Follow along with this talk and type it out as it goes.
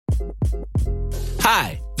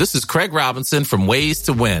Hi, this is Craig Robinson from Ways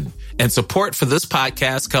to Win, and support for this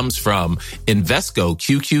podcast comes from Invesco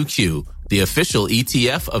QQQ, the official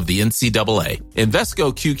ETF of the NCAA.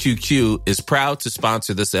 Invesco QQQ is proud to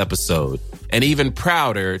sponsor this episode, and even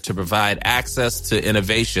prouder to provide access to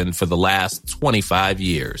innovation for the last 25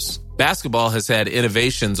 years. Basketball has had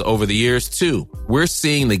innovations over the years, too. We're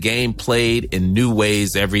seeing the game played in new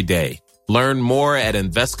ways every day. Learn more at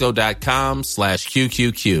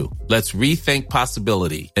Invesco.com/QQQ. Let's rethink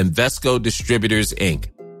possibility. Invesco Distributors, Inc.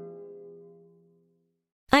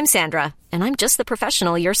 I'm Sandra, and I'm just the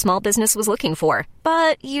professional your small business was looking for.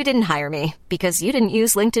 But you didn't hire me because you didn't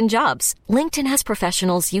use LinkedIn Jobs. LinkedIn has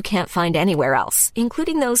professionals you can't find anywhere else,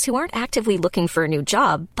 including those who aren't actively looking for a new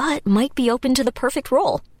job, but might be open to the perfect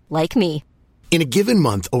role, like me. In a given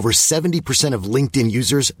month, over 70% of LinkedIn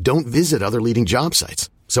users don't visit other leading job sites.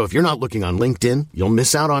 So if you're not looking on LinkedIn, you'll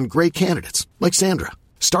miss out on great candidates like Sandra.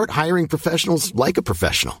 Start hiring professionals like a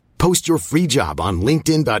professional. Post your free job on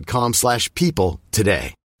linkedin.com/people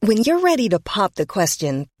today. When you're ready to pop the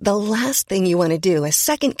question, the last thing you want to do is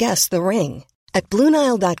second-guess the ring. At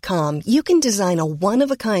BlueNile.com, you can design a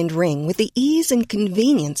one-of-a-kind ring with the ease and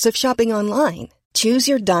convenience of shopping online. Choose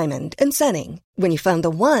your diamond and setting. When you find the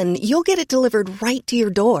one, you'll get it delivered right to your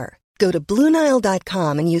door. Go to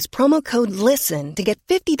BlueNile.com and use promo code LISTEN to get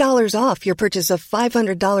 $50 off your purchase of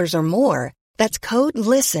 $500 or more. That's code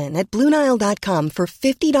LISTEN at BlueNile.com for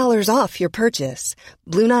 $50 off your purchase.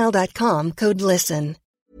 BlueNile.com, code LISTEN.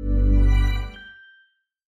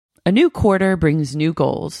 A new quarter brings new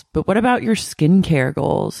goals, but what about your skincare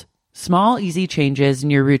goals? Small, easy changes in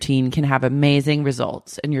your routine can have amazing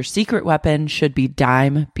results, and your secret weapon should be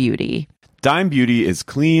Dime Beauty. Dime Beauty is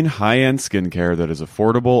clean, high-end skincare that is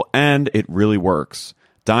affordable, and it really works.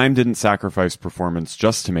 Dime didn't sacrifice performance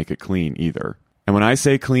just to make it clean either. And when I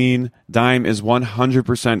say clean, Dime is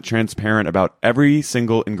 100% transparent about every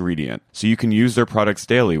single ingredient, so you can use their products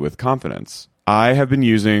daily with confidence. I have been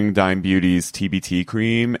using Dime Beauty's TBT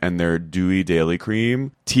cream and their Dewy Daily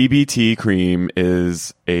Cream. TBT cream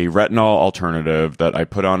is a retinol alternative that I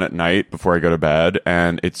put on at night before I go to bed,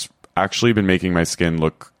 and it's actually been making my skin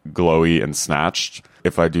look glowy and snatched,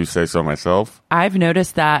 if I do say so myself. I've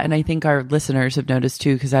noticed that, and I think our listeners have noticed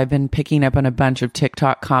too, because I've been picking up on a bunch of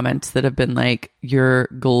TikTok comments that have been like, you're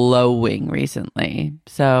glowing recently.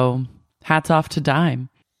 So hats off to Dime.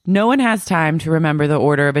 No one has time to remember the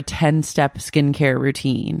order of a 10-step skincare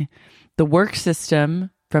routine. The work system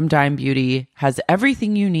from Dime Beauty has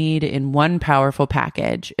everything you need in one powerful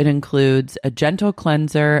package. It includes a gentle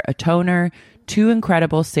cleanser, a toner, 2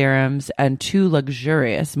 incredible serums, and 2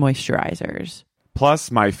 luxurious moisturizers. Plus,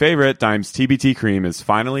 my favorite, Dime's TBT cream, is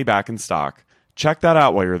finally back in stock. Check that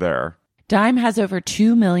out while you're there. Dime has over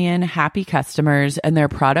 2 million happy customers, and their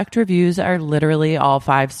product reviews are literally all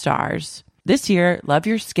 5 stars. This year, love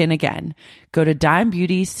your skin again. Go to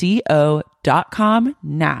DimeBeautyCO.com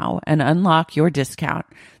now and unlock your discount.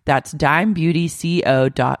 That's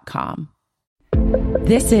DimeBeautyCO.com.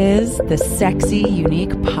 This is the Sexy Unique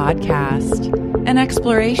Podcast, an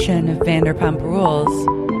exploration of Vanderpump Rules.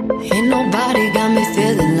 Ain't nobody got me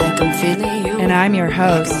feeling like I'm feeling you. And I'm your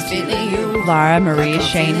host, Lara Marie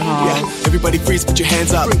Shane Hall. Yeah. Everybody freeze, put your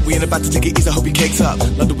hands up. We ain't about to take it easy, hope your cake's up.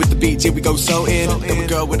 London with the beach, here we go so in. Then we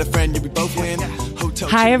go with a friend, yeah, we both win.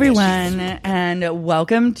 Hi everyone, and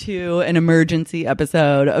welcome to an emergency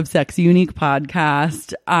episode of Sexy Unique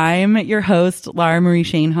Podcast. I'm your host, Lara Marie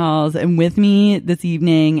Shane Halls, and with me this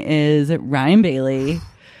evening is Ryan Bailey,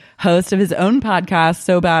 host of his own podcast,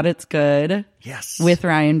 So Bad It's Good. Yes. With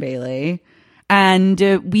Ryan Bailey. And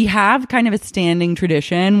we have kind of a standing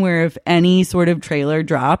tradition where if any sort of trailer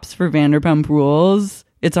drops for Vanderpump Rules,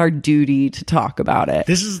 it's our duty to talk about it.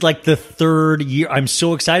 This is like the 3rd year. I'm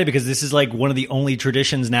so excited because this is like one of the only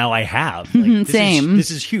traditions now I have. Like, Same.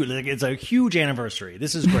 This is huge. Like, it's a huge anniversary.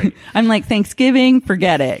 This is great. I'm like, Thanksgiving,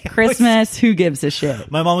 forget it. Christmas, who gives a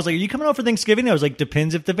shit? My mom was like, are you coming out for Thanksgiving? I was like,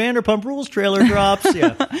 depends if the Vanderpump Rules trailer drops.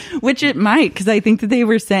 Yeah. Which it might, because I think that they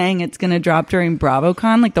were saying it's going to drop during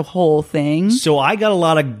BravoCon, like the whole thing. So I got a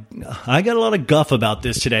lot of guff about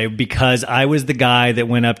this today because I was the guy that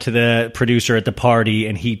went up to the producer at the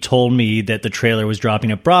party and he told me that the trailer was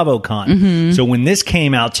dropping at BravoCon. Mm-hmm. So when this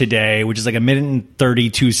came out today, which is like 1 minute and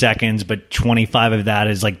 32 seconds, but 25 of that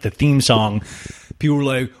is like the theme song, people were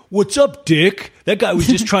like, what's up, Dick? That guy was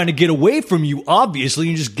just trying to get away from you, obviously,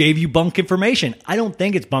 and just gave you bunk information. I don't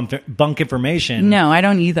think it's bunk information. No, I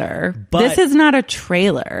don't either. But this is not a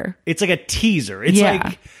trailer. It's like a teaser. It's yeah.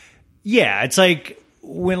 like, yeah, it's like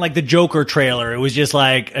when like the Joker trailer, it was just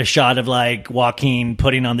like a shot of like Joaquin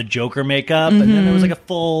putting on the Joker makeup, and then there was like a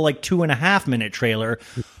full like 2.5 minute trailer.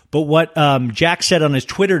 But what Jack said on his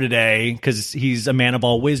Twitter today, because he's a man of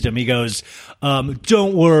all wisdom, he goes,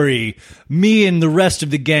 don't worry, me and the rest of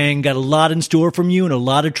the gang got a lot in store from you, and a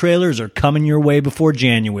lot of trailers are coming your way before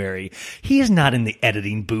January. He is not in the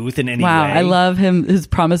editing booth in any way. Wow, I love his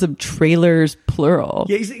promise of trailers, plural.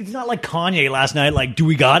 Yeah, he's not like Kanye last night, like, do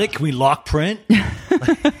we got it? Can we lock print?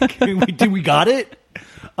 Do we got it?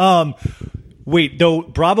 Wait, though,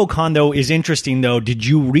 BravoCon, though, is interesting, though. Did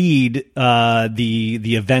you read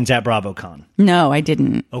the events at BravoCon? No, I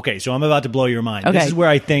didn't. Okay, so I'm about to blow your mind. Okay. This is where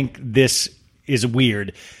I think this is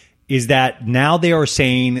weird, is that now they are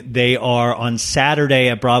saying they are on Saturday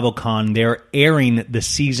at BravoCon, they're airing the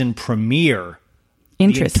season premiere.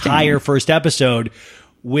 Interesting. The entire first episode,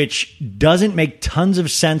 which doesn't make tons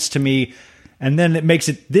of sense to me. And then it makes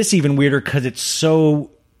it this even weirder because it's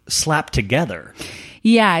so slapped together.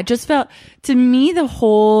 Yeah, it just felt, to me,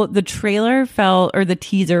 the trailer felt, or the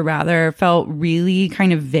teaser rather, felt really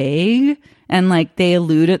kind of vague. And like they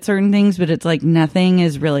allude at certain things, but it's like nothing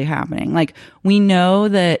is really happening. Like we know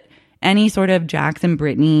that any sort of Jax and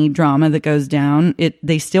Brittany drama that goes down,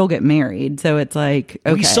 they still get married. So it's like,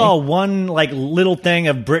 okay. We saw one like little thing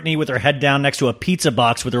of Brittany with her head down next to a pizza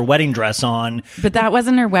box with her wedding dress on. But that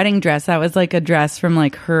wasn't her wedding dress. That was like a dress from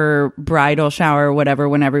like her bridal shower or whatever,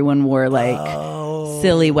 when everyone wore like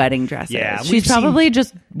silly wedding dresses. Yeah, she's probably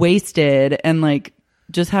just wasted and like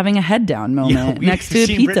just having a head down moment next to a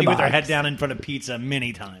pizza Brittany box. with her head down in front of pizza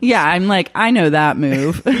many times. Yeah, I'm like, I know that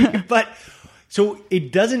move. But so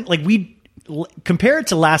it doesn't, like, we compare it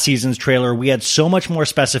to last season's trailer. We had so much more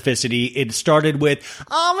specificity. It started with,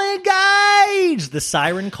 oh my God, the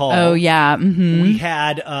siren call. Oh yeah. Mm-hmm. We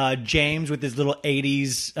had James with his little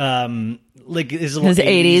 80s, like his little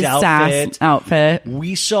 80s outfit. sass outfit.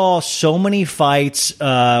 We saw so many fights.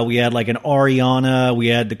 We had like an Ariana. We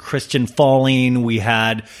had the Christian falling. We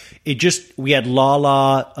had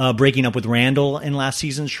Lala breaking up with Randall in last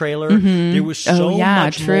season's trailer. Mm-hmm. There was so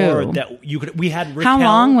much more that we had Raquel. How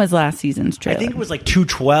long was last season's trailer? I think it was like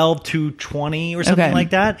 212, 220 or something like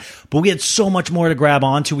that. But we had so much more to grab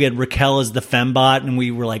onto. We had Raquel as the fembot, and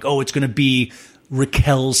we were like, oh, it's going to be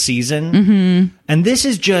Raquel's season. Mm-hmm. And this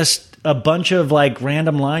is just a bunch of like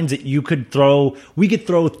random lines that you could throw. We could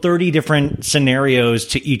throw 30 different scenarios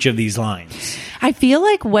to each of these lines. I feel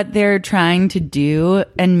like what they're trying to do,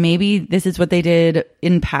 and maybe this is what they did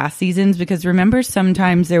in past seasons, because remember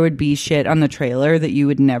sometimes there would be shit on the trailer that you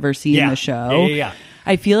would never see in the show. Yeah.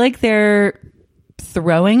 I feel like they're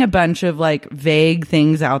throwing a bunch of like vague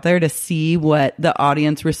things out there to see what the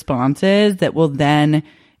audience response is that will then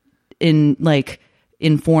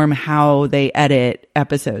inform how they edit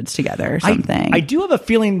episodes together or something. I do have a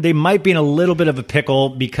feeling they might be in a little bit of a pickle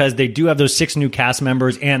because they do have those 6 new cast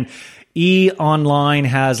members, and Online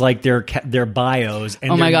has like their bios.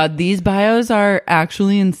 And oh my God, these bios are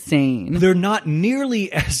actually insane. They're not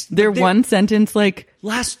nearly as... They're one sentence like...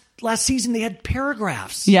 Last season they had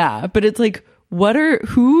paragraphs. Yeah, but it's like,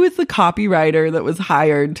 who is the copywriter that was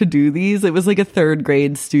hired to do these? It was like a 3rd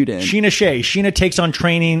grade student. Sheena Shea. Sheena takes on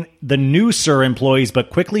training the new SUR employees, but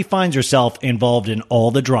quickly finds herself involved in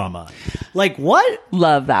all the drama. Like, what?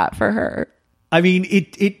 Love that for her. I mean,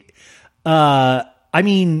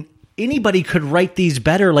 anybody could write these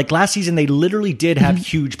better. Like last season, they literally did have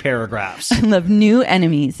huge paragraphs. I love new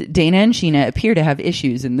enemies. Dana and Sheena appear to have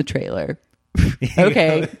issues in the trailer.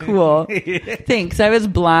 Okay, cool. Thanks. I was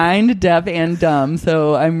blind, deaf, and dumb,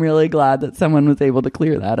 so I'm really glad that someone was able to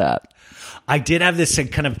clear that up. I did have this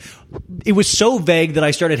kind of... It was so vague that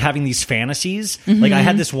I started having these fantasies. Mm-hmm. Like I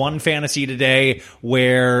had this one fantasy today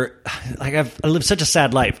where... Like I live such a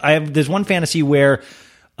sad life. I have this one fantasy where...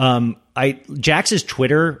 Jax's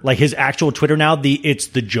Twitter, like his actual Twitter now, it's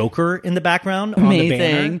the Joker in the background. Amazing. On the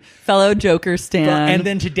banner. Fellow Joker stan. And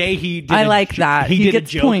then today he did that. He did a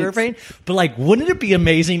Joker thing. But like, wouldn't it be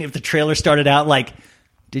amazing if the trailer started out like,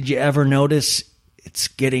 did you ever notice it's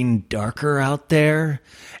getting darker out there?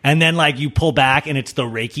 And then like you pull back and it's the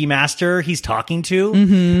Reiki master he's talking to.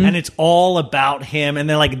 Mm-hmm. And it's all about him. And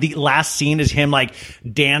then like the last scene is him like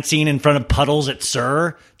dancing in front of puddles at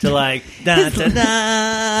SUR to like da da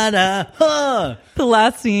da da. Huh. The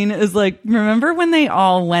last scene is like, remember when they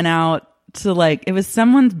all went out to like, it was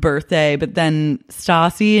someone's birthday, but then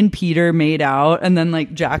Stassi and Peter made out, and then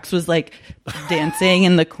like Jax was like dancing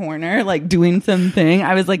in the corner, like doing something.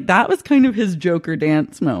 I was like, that was kind of his Joker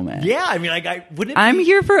dance moment. Yeah, I mean, like, I'm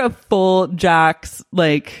here for a full Jax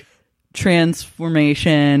like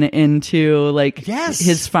transformation into like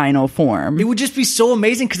his final form. It would just be so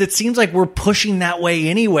amazing because it seems like we're pushing that way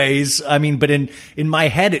anyways. I mean, but in my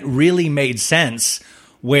head, it really made sense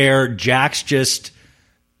where Jax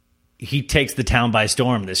he takes the town by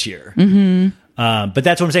storm this year. But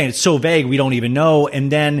that's what I'm saying. It's so vague. We don't even know.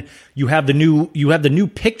 And then you have the new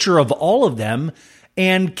picture of all of them,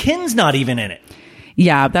 and Kin's not even in it.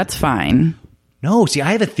 Yeah, that's fine. No, see,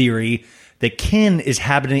 I have a theory that Kin is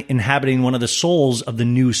inhabiting one of the souls of the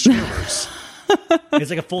new servers. It's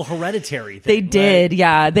like a full hereditary thing. They did,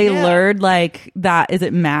 right? They lured like that. Is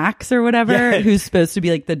it Max or whatever? Who's supposed to be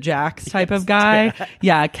like the Jax type of guy?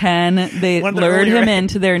 Yeah, Ken. They lured him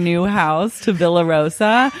into their new house to Villa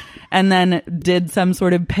Rosa. And then did some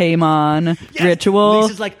sort of Paimon ritual.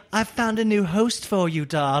 Lisa's like, "I've found a new host for you,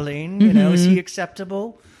 darling. You know, is he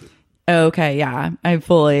acceptable?" Okay, yeah. I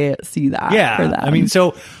fully see that. Yeah. For them. I mean,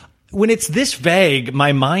 so when it's this vague,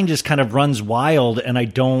 my mind just kind of runs wild and I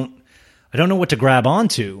don't know what to grab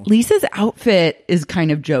onto. Lisa's outfit is kind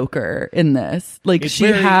of Joker in this. Like it's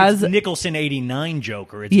has Nicholson 89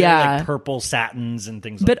 Joker. It's very like purple satins and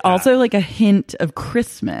things like that. But also like a hint of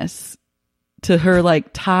Christmas to her like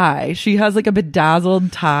tie. She has like a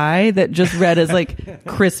bedazzled tie that just read as like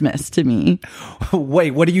Christmas to me.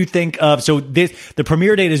 Wait, what do you think of? So the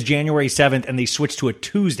premiere date is January 7th and they switched to a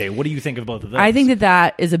Tuesday. What do you think of both of those? I think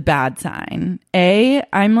that is a bad sign.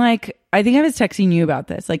 I think I was texting you about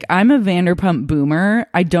this. Like, I'm a Vanderpump boomer.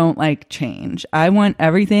 I don't like change. I want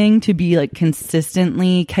everything to be like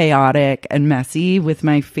consistently chaotic and messy with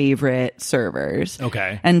my favorite servers.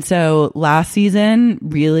 Okay. And so last season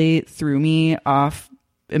really threw me off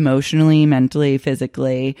emotionally, mentally,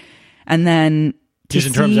 physically. And then just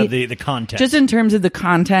in terms of the content. Just in terms of the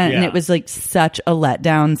content. Yeah. And it was like such a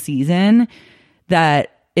letdown season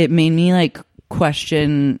that it made me like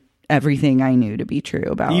question everything I knew to be true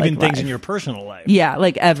about even like, things life. In your personal life. Yeah,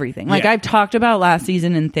 like everything. Like I've talked about last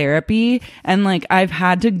season in therapy, and like I've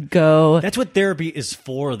had to go. That's what therapy is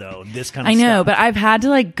for, though. This kind of I know, stuff. but I've had to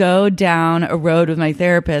like go down a road with my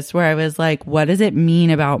therapist where I was like, what does it mean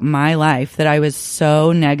about my life that I was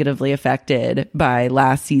so negatively affected by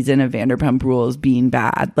last season of Vanderpump Rules being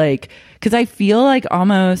bad? Like, because I feel like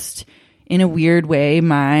almost in a weird way,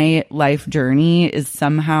 my life journey is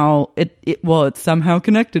somehow it's somehow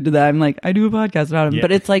connected to that. I'm like, I do a podcast about him,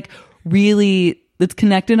 but it's like really, it's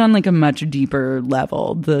connected on like a much deeper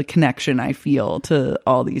level. The connection I feel to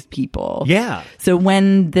all these people. Yeah. So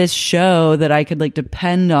when this show that I could like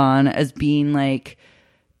depend on as being like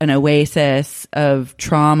an oasis of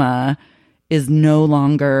trauma is no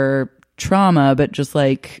longer trauma, but just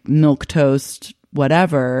like milquetoast,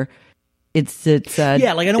 whatever. It's like I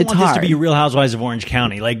don't want this to be Real Housewives of Orange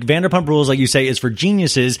County. Like Vanderpump Rules, like you say, is for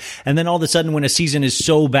geniuses. And then all of a sudden when a season is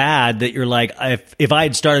so bad that you're like, if I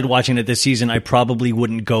had started watching it this season, I probably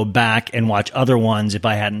wouldn't go back and watch other ones if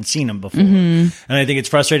I hadn't seen them before. And I think it's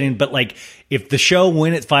frustrating. But like if the show,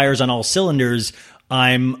 when it fires on all cylinders,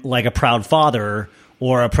 I'm like a proud father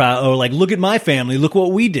or like, look at my family, look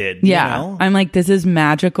what we did. Yeah. You know? I'm like, this is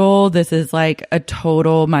magical. This is like a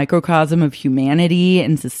total microcosm of humanity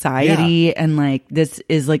and society. Yeah. And like, this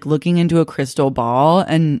is like looking into a crystal ball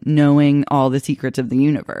and knowing all the secrets of the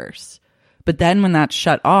universe. But then when that's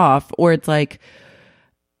shut off, or it's like,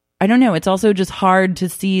 I don't know, it's also just hard to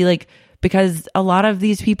see, like, because a lot of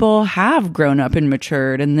these people have grown up and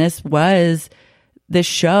matured. And this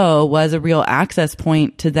show was a real access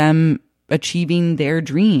point to them achieving their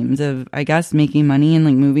dreams of, I guess, making money and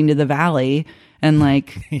like moving to the valley and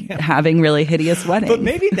like having really hideous weddings. But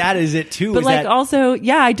maybe that is it too. But like also,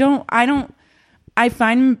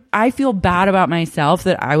 I feel bad about myself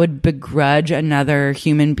that I would begrudge another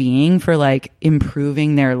human being for like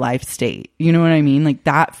improving their life state. You know what I mean? Like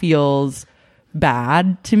that feels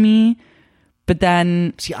bad to me. But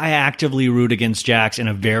then, see, I actively root against Jax in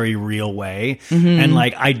a very real way. And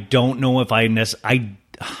like, I don't know if I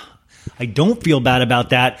don't feel bad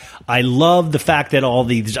about that. I love the fact that all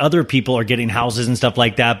these other people are getting houses and stuff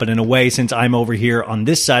like that. But in a way, since I'm over here on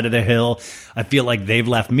this side of the hill, I feel like they've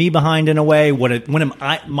left me behind in a way.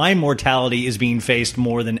 My mortality is being faced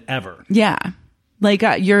more than ever. Yeah. Like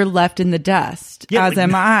you're left in the dust, as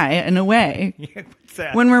am I, in a way.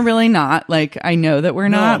 When we're really not. Like, I know that we're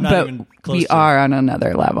not, but we are on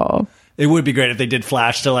another level. It would be great if they did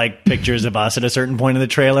flash to like pictures of us at a certain point in the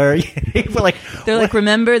trailer. They're like,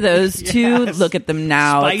 remember those two? Yes. Look at them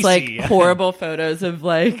now. Spicy. It's like horrible photos of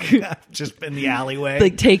like just in the alleyway,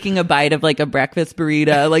 like taking a bite of like a breakfast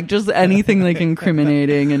burrito, like just anything like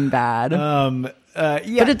incriminating and bad. But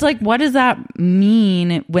it's like, what does that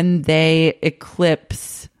mean when they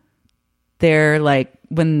eclipse their like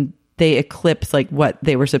when they eclipse like what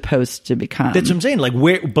they were supposed to become. That's what I'm saying. Like,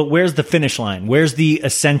 where's the finish line? Where's the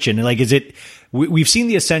ascension? Like, is it? We've seen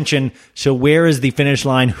the ascension. So where is the finish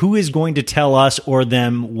line? Who is going to tell us or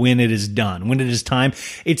them when it is done? When it is time?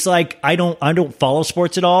 It's like I don't follow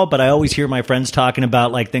sports at all, but I always hear my friends talking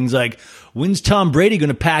about like things like, when's Tom Brady going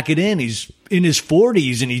to pack it in? He's in his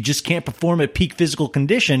 40s and he just can't perform at peak physical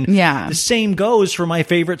condition. Yeah. The same goes for my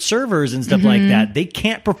favorite servers and stuff like that. They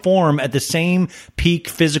can't perform at the same peak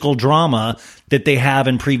physical drama that they have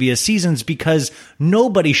in previous seasons because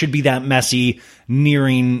nobody should be that messy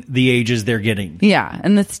nearing the ages they're getting. Yeah,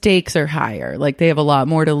 and the stakes are higher. Like they have a lot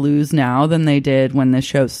more to lose now than they did when the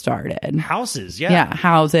show started. Houses, yeah. Yeah,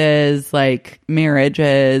 houses, like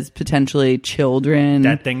marriages, potentially children.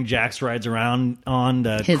 That thing Jax rides around on,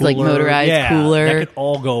 the his cooler. like motorized cooler. That could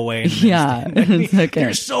all go away. Yeah. Okay.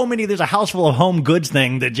 There's so many. There's a house full of home goods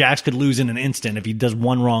thing that Jax could lose in an instant if he does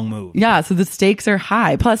one wrong move. Yeah, so the stakes are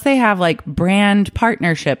high. Plus they have like brand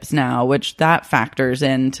partnerships now, which that factors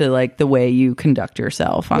into like the way you conduct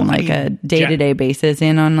yourself on a day-to-day basis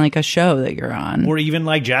and on like a show that you're on. Or even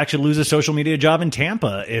like Jax should lose a social media job in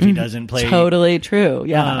Tampa if he doesn't play. Totally true.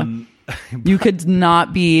 Yeah. You could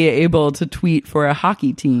not be able to tweet for a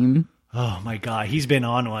hockey team. Oh my God, he's been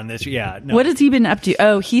on one this. Yeah, no. What has he been up to?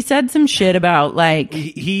 Oh, he said some shit about like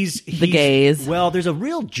he's the gays. Well, there's a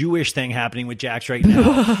real Jewish thing happening with Jax right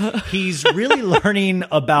now. He's really learning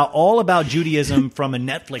all about Judaism from a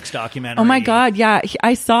Netflix documentary. Oh my God, yeah,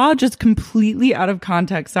 I saw just completely out of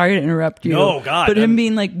context. Sorry to interrupt you. No, God, but him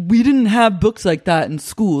being like, we didn't have books like that in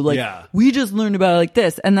school. Like, we just learned about it like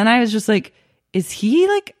this. And then I was just like, is he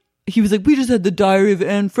like? He was like, we just had the Diary of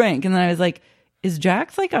Anne Frank, and then I was like, is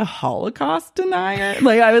Jax like a Holocaust denier?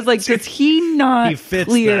 Like, I was like, does he not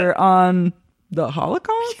clear on the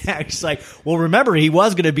Holocaust? Yeah, he's like, well, remember, he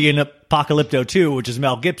was going to be in Apocalypto 2, which is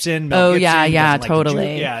Mel Gibson. Yeah,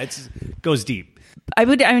 totally. It goes deep.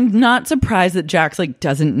 I'm not surprised that Jax like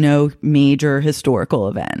doesn't know major historical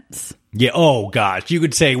events. Yeah. Oh gosh, you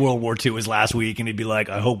could say World War II was last week, and he'd be like,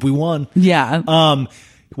 I hope we won. Yeah.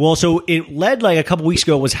 Well, so it led like a couple weeks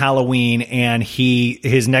ago was Halloween, and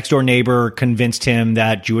his next door neighbor convinced him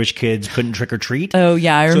that Jewish kids couldn't trick or treat. Oh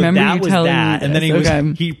yeah, I remember you telling me that. And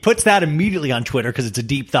then he puts that immediately on Twitter because it's a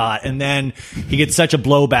deep thought, and then he gets such a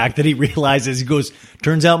blowback that he realizes, he goes,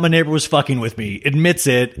 turns out my neighbor was fucking with me, admits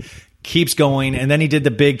it, keeps going, and then he did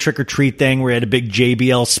the big trick or treat thing where he had a big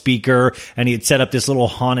JBL speaker and he had set up this little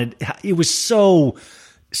haunted. It was so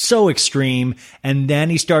extreme. And then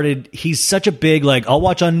he's such a big, like, I'll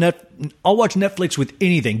watch Netflix with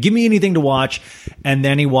anything. Give me anything to watch. And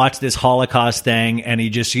then he watched this Holocaust thing, and he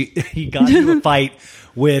got into a fight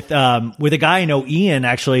with a guy I know, Ian,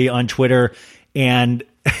 actually, on Twitter. And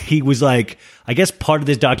he was like, I guess part of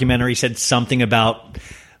this documentary said something about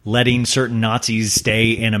letting certain Nazis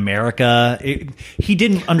stay in America. He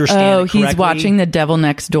didn't understand. Oh, he's watching The Devil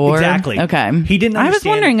Next Door. Exactly. Okay. He didn't understand. I was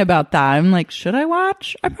wondering about that. I'm like, should I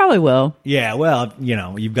watch? I probably will. Yeah, well,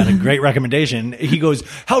 you've got a great recommendation. He goes,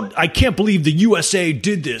 I can't believe the USA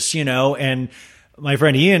did this, and my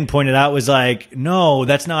friend Ian pointed out, was like, no,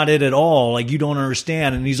 that's not it at all. Like, you don't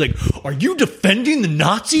understand. And he's like, are you defending the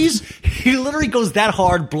Nazis? He literally goes that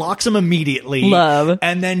hard, blocks him immediately. Love.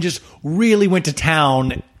 And then just really went to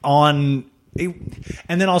town on it.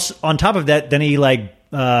 And then also on top of that, then he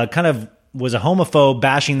kind of was a homophobe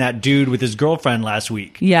bashing that dude with his girlfriend last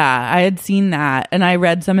week. Yeah, I had seen that. And I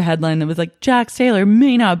read some headline that was like, Jax Taylor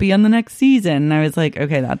may not be on the next season. And I was like,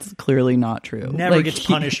 okay, that's clearly not true. Never gets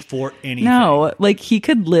punished for anything. No, like he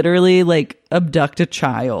could literally like abduct a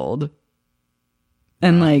child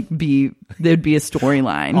and like there'd be a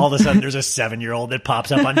storyline. All of a sudden there's a 7-year-old that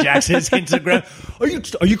pops up on Jax's Instagram.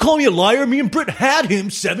 Are you calling me a liar? Me and Britt had him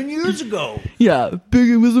 7 years ago. Yeah,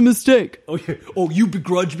 it was a mistake. Oh, you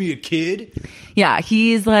begrudge me a kid? Yeah,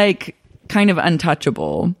 he's like kind of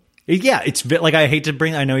untouchable. Yeah, it's like, I hate to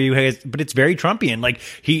bring, I know you hate, but it's very Trumpian. Like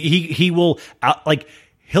he will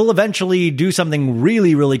he'll eventually do something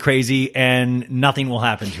really, really crazy and nothing will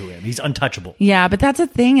happen to him. He's untouchable. Yeah, but that's the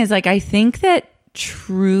thing is like, I think that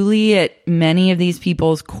truly at many of these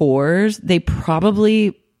people's cores, they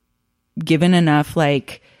probably, given enough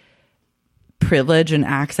like privilege and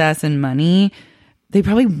access and money, they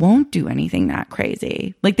probably won't do anything that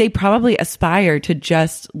crazy. Like they probably aspire to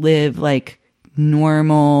just live like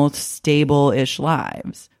normal, stable-ish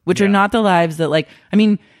lives, which are not the lives that like, I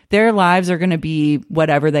mean, their lives are going to be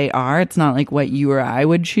whatever they are. It's not like what you or I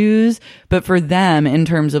would choose, but for them, in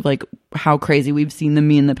terms of like how crazy we've seen them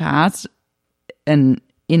be in the past, and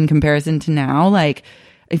in comparison to now, like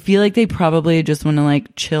I feel like they probably just want to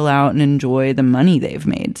like chill out and enjoy the money they've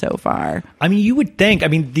made so far. I mean, you would think. I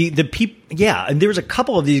mean, the people. Yeah, and there's a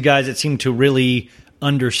couple of these guys that seem to really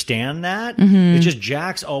understand that. It's just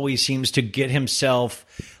Jax always seems to get himself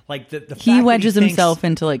like the fact he that wedges thinks, himself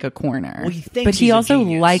into like a corner. Well, he thinks but he he's a also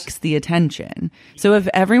genius. likes the attention. So if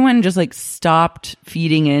everyone just like stopped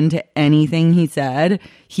feeding into anything he said,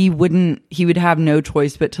 he would have no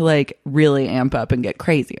choice but to like really amp up and get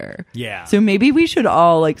crazier. Yeah. So maybe we should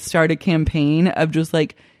all like start a campaign of just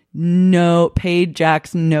like pay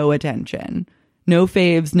Jax no attention. No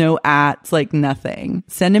faves, no ats, like nothing.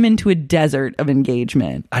 Send him into a desert of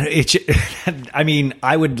engagement. I'll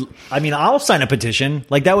sign a petition.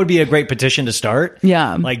 Like that would be a great petition to start.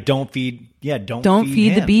 Yeah. Like don't feed Don't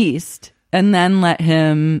feed the him. beast. And then let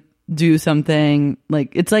him do something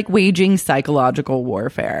like it's like waging psychological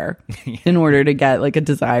warfare in order to get like a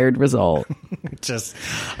desired result.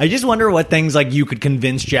 I just wonder what things like you could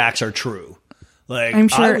convince Jax are true. Like I'm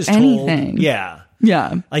sure I was anything. Told, yeah.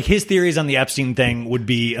 Yeah. Like his theories on the Epstein thing would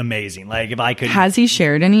be amazing. Like if I could. Has he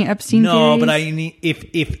shared any Epstein No, theories? but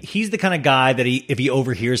if he's the kind of guy that if he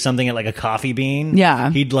overhears something at like a coffee bean,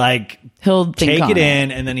 Yeah. he'd like He'll think take on it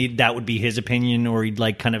in, and then that would be his opinion, or he'd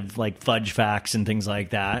like kind of like fudge facts and things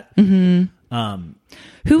like that. Mm-hmm.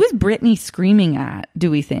 Who was Britney screaming at,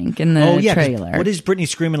 do we think, in the 'cause trailer? What is Britney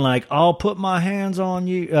screaming like? I'll put my hands on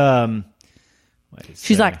you.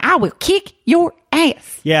 She's like, I will kick your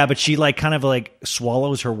ass. Yeah, but she like kind of like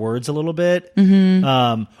swallows her words a little bit.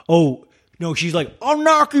 Oh no, she's like, I'll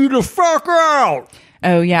knock you the fuck out.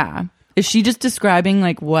 Oh, yeah. Is she just describing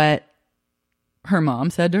like what her mom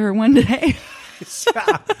said to her one day?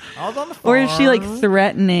 I was on the Or is she like farm.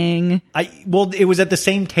 threatening? Well, it was at the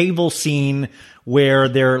same table scene where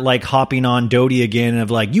they're like hopping on Dodie again of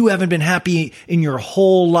like, you haven't been happy in your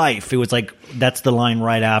whole life. It was like, that's the line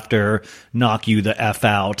right after knock you the F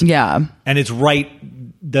out. Yeah. And it's right.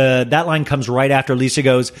 That line comes right after Lisa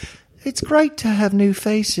goes, it's great to have new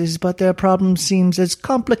faces, but their problem seems as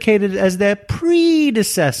complicated as their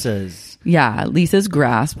predecessors. Yeah. Lisa's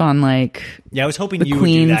grasp on like Yeah, I was hoping the you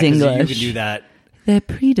Queen's would do that 'cause you English. could do that. Their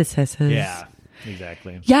predecessors. Yeah,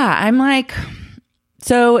 exactly. Yeah, I'm like,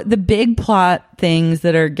 so the big plot things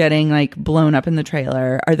that are getting like blown up in the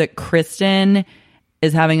trailer are that Kristen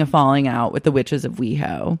is having a falling out with the witches of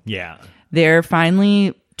WeHo. Yeah. They're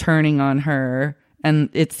finally turning on her, and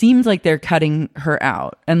it seems like they're cutting her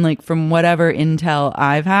out. And like from whatever intel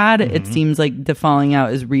I've had, it seems like the falling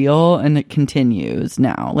out is real and it continues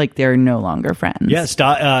now. Like they're no longer friends.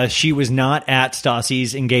 Yeah, she was not at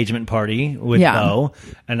Stassi's engagement party with Yeah. Bo,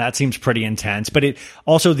 and that seems pretty intense. But it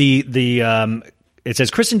also it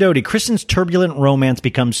says Kristen Doty, Kristen's turbulent romance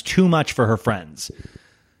becomes too much for her friends.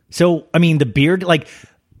 So I mean, the beard, like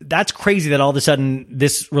that's crazy that all of a sudden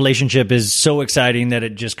this relationship is so exciting that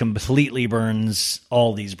it just completely burns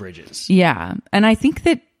all these bridges. Yeah. And I think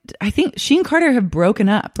she and Carter have broken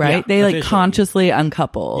up, right? Yeah, they like officially. consciously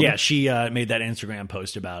uncoupled. Yeah, she made that Instagram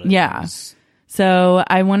post about it. Yeah. So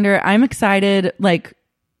I wonder, I'm excited. Like,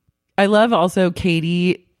 I love also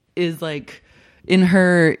Katie is like in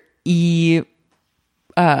her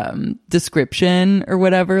description or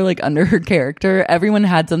whatever, like under her character, everyone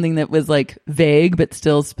had something that was like vague but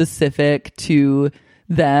still specific to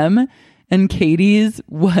them. And Katie's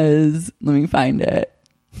was, let me find it.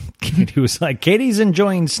 Katie was like, Katie's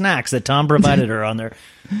enjoying snacks that Tom provided her on there.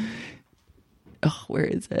 Oh, where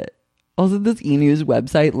is it? Also, this E-News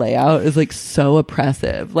website layout is like so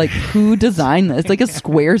oppressive. Like, who designed this? Like it's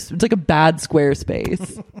like a bad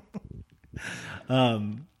Squarespace.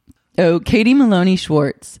 Oh, Katie Maloney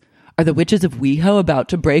Schwartz. Are the witches of WeHo about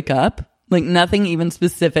to break up? Like nothing even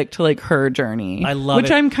specific to like her journey. I love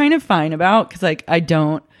which it. I'm kind of fine about because like I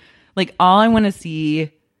don't like all I want to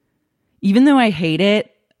see. Even though I hate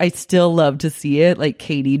it, I still love to see it. Like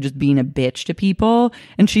Katie just being a bitch to people,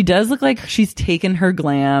 and she does look like she's taken her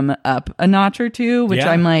glam up a notch or two. Which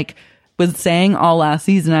Yeah. I'm like was saying all last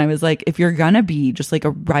season. I was like, if you're gonna be just like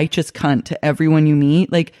a righteous cunt to everyone you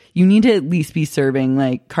meet, like you need to at least be serving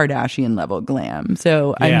like Kardashian level glam.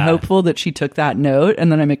 So I'm Yeah. hopeful that she took that note,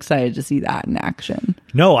 and then I'm excited to see that in action.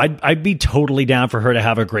 No, I'd be totally down for her to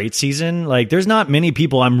have a great season. Like, there's not many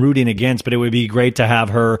people I'm rooting against, but it would be great to have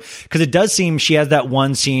her because it does seem she has that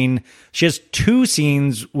one scene. She has two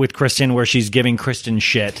scenes with Kristen where she's giving Kristen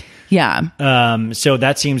shit. Yeah. So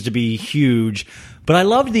that seems to be huge. But I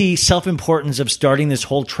love the self-importance of starting this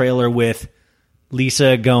whole trailer with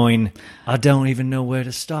Lisa going, I don't even know where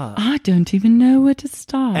to start. I don't even know where to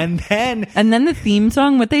start. And then the theme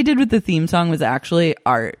song, what they did with the theme song was actually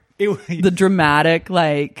art. The dramatic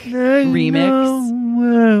like remix.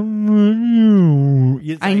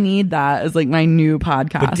 I need that as like my new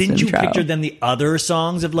podcast. But didn't intro. you picture then the other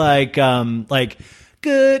songs of like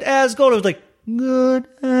Good as Gold? It was like Good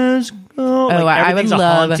as Gold. Oh, I would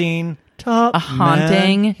love a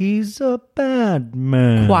haunting. Man. He's a bad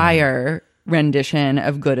man. Choir rendition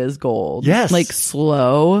of Good as Gold. Yes. Like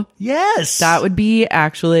slow. Yes. That would be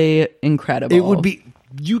actually incredible. It would be.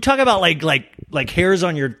 You talk about like hairs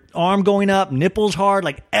on your arm going up, nipples hard,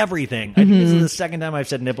 like everything. I think this is the second time I've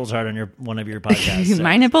said nipples hard on one of your podcasts. So.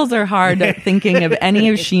 My nipples are hard thinking of any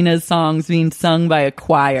of Sheena's songs being sung by a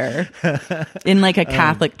choir in like a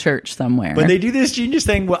Catholic church somewhere. But they do this genius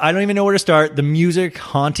thing. Well, I don't even know where to start. The music,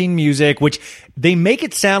 haunting music, which they make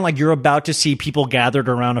it sound like you're about to see people gathered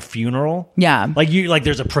around a funeral. Yeah. Like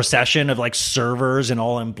there's a procession of like servers and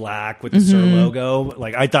all in black with the Sir logo.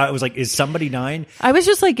 Like I thought it was like, is somebody dying? I was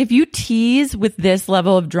just like, if you tease with this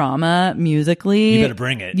level of drama musically, you better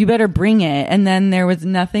bring it. You better bring it. And then there was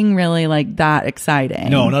nothing really like that exciting.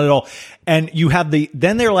 No, not at all. And you have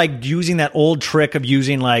then they're like using that old trick of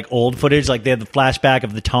using like old footage. Like they have the flashback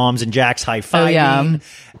of the Toms and Jacks high-fiving. Oh, yeah.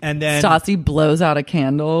 And then Stassi blows out a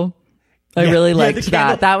candle. I really liked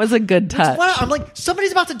that. That was a good touch. I'm like,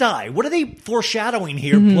 somebody's about to die. What are they foreshadowing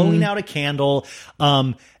here? Blowing out a candle.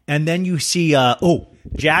 And then you see,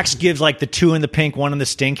 Jax gives like the 2 in the pink, 1 in the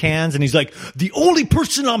stink hands. And he's like, the only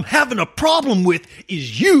person I'm having a problem with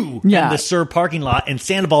is you in the Sir parking lot. And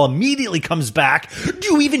Sandoval immediately comes back.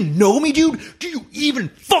 Do you even know me, dude? Do you even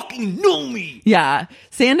fucking know me? Yeah.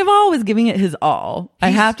 Sandoval was giving it his all. I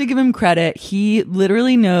have to give him credit. He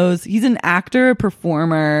literally knows. He's an actor, a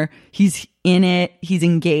performer. He's in it. He's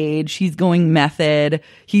engaged. He's going method.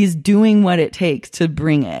 He's doing what it takes to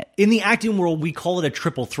bring it. In the acting world, we call it a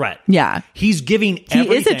triple threat. Yeah. He's giving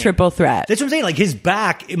everything. He is a triple threat. That's what I'm saying. Like his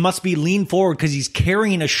back, it must be leaned forward because he's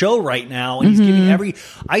carrying a show right now. And he's giving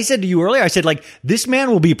I said to you earlier, I said like, this man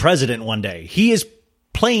will be president one day. He is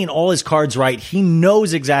playing all his cards right. He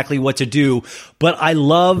knows exactly what to do. But I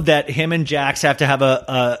love that him and Jax have to have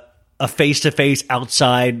a face-to-face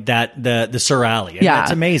outside the Sir Alley. And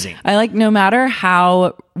that's amazing. I like no matter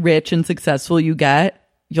how rich and successful you get,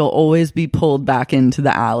 you'll always be pulled back into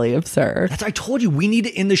the alley of Sir. I told you, we need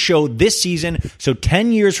to end the show this season. So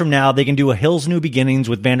 10 years from now, they can do a Hills New Beginnings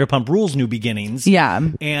with Vanderpump Rules New Beginnings. Yeah.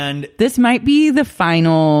 And this might be the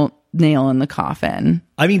final nail in the coffin.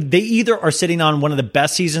 I mean, they either are sitting on one of the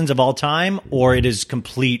best seasons of all time or it is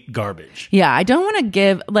complete garbage. Yeah. I don't want to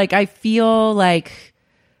give, like, I feel like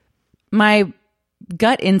my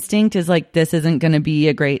gut instinct is like, this isn't going to be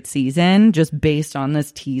a great season just based on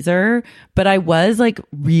this teaser. But I was like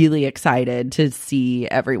really excited to see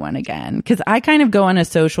everyone again because I kind of go on a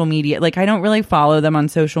social media. Like I don't really follow them on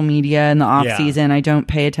social media in the off season. I don't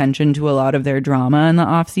pay attention to a lot of their drama in the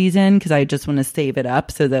off season because I just want to save it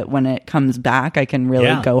up so that when it comes back, I can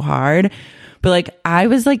really go hard. But like I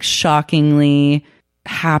was like shockingly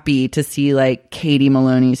happy to see like Katie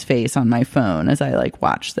Maloney's face on my phone as I like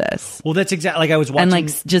watch this. Well, that's exactly like I was watching and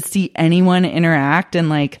like just see anyone interact and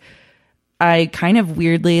like I kind of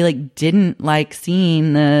weirdly like didn't like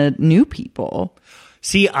seeing the new people.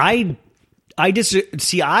 See, I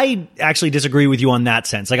actually disagree with you on that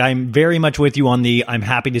sense. Like I'm very much with you on I'm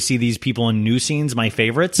happy to see these people in new scenes, my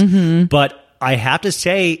favorites. But I have to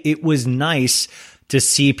say it was nice to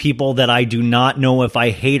see people that I do not know if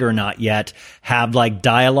I hate or not yet have like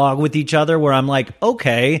dialogue with each other where I'm like,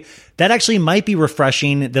 okay, that actually might be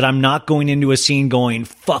refreshing that I'm not going into a scene going,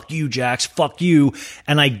 fuck you, Jax, fuck you.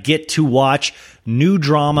 And I get to watch new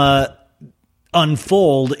drama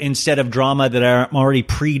unfold instead of drama that I'm already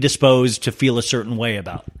predisposed to feel a certain way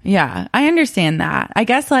about. Yeah, I understand that. I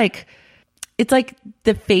guess like it's like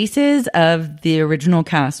the faces of the original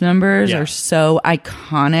cast members are so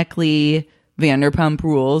iconically Vanderpump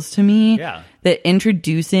Rules to me that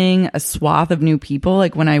introducing a swath of new people,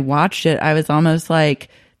 like when I watched it, I was almost like,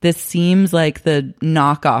 this seems like the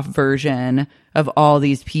knockoff version of all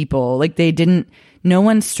these people. Like no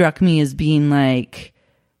one struck me as being like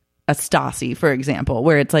a Stassi, for example,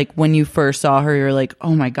 where it's like when you first saw her, you're like,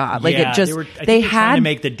 oh my God. Like it just, they had trying to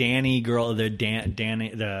make the Danny girl, or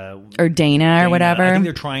Dana or whatever. I think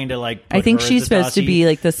they're trying to like, I think she's supposed to be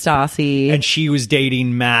like the Stassi. And she was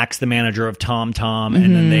dating Max, the manager of Tom Tom.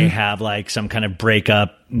 And then they have like some kind of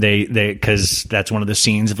breakup. They, cause that's one of the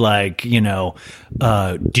scenes of like, you know,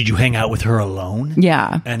 did you hang out with her alone?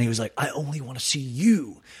 Yeah. And he was like, I only want to see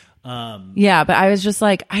you. Yeah. But I was just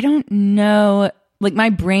like, I don't know. Like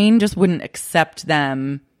my brain just wouldn't accept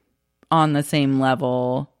them on the same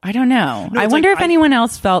level. I don't know. No, I it's wonder like if anyone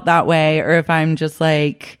else felt that way, or if I'm just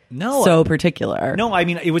like so particular. No, I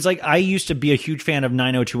mean, it was like I used to be a huge fan of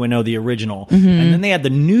 90210, the original. And then they had the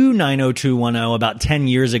new 90210 about 10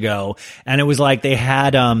 years ago. And it was like they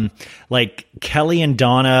had like Kelly and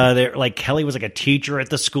Donna. Like Kelly was like a teacher at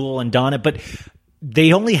the school and Donna, but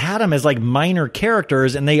they only had them as like minor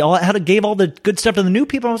characters, and they all gave all the good stuff to the new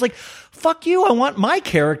people. I was like, fuck you, I want my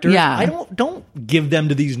characters. Yeah. I don't give them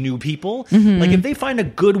to these new people. Like if they find a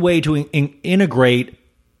good way to integrate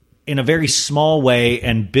in a very small way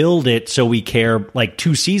and build it so we care like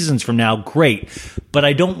 2 seasons from now, great. But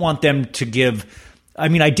I don't want them to give. I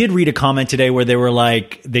mean, I did read a comment today where they were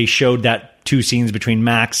like, they showed that 2 scenes between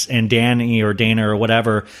Max and Danny or Dana or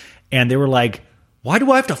whatever, and they were like, why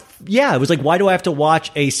do I have to? Yeah, it was like, why do I have to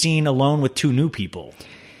watch a scene alone with 2 new people?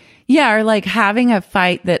 Yeah, or like having a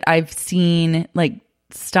fight that I've seen like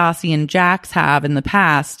Stassi and Jax have in the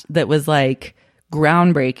past that was like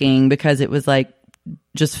groundbreaking because it was like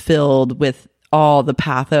just filled with all the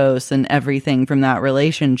pathos and everything from that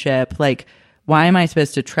relationship. Like, why am I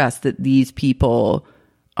supposed to trust that these people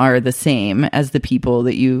are the same as the people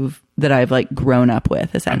that I've like grown up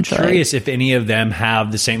with, essentially? I'm curious if any of them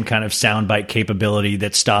have the same kind of soundbite capability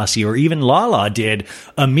that Stassi or even Lala did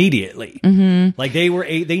immediately. Like they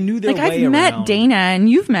knew their like way I've met around. Dana, and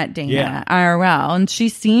you've met Dana IRL, and she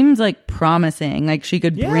seems like promising. Like she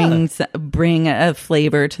could bring a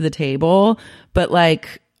flavor to the table, but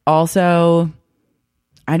like also,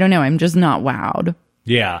 I don't know. I'm just not wowed.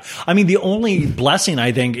 Yeah. I mean, the only blessing,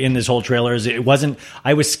 I think, in this whole trailer is it wasn't,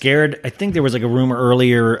 I was scared. I think there was like a rumor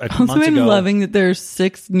earlier a month ago. I'm loving that there's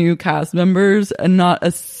 6 new cast members and not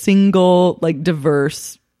a single like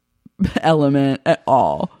diverse element at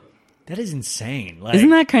all. That is insane. Like, isn't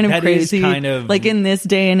that kind of that crazy? Is kind of, like in this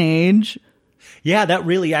day and age. Yeah, that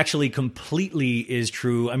really actually completely is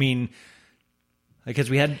true. I mean, because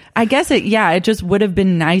we had, I guess it just would have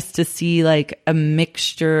been nice to see like a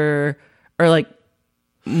mixture, or like,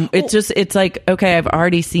 it's like, okay, I've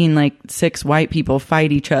already seen like 6 white people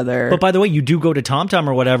fight each other. But by the way, you do go to TomTom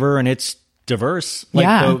or whatever, and it's diverse. Like,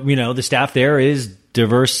 the staff there is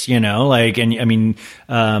diverse, like, and I mean,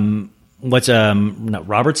 what's not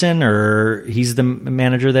Robertson, or he's the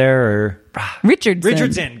manager there, or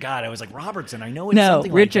Richardson. God, I was like Robertson. I know it's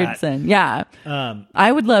something Richardson. Like that. Yeah.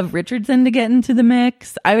 I would love Richardson to get into the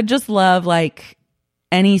mix. I would just love like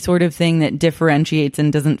any sort of thing that differentiates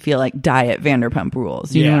and doesn't feel like Diet Vanderpump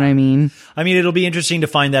Rules. You know what I mean? I mean, it'll be interesting to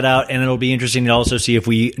find that out, and it'll be interesting to also see if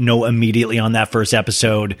we know immediately on that first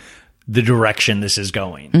episode the direction this is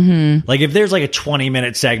going. Like if there's like a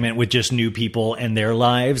 20-minute segment with just new people and their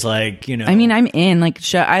lives, like, I mean, I'm in. Like,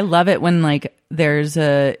 I love it when like there's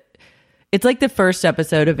it's like the first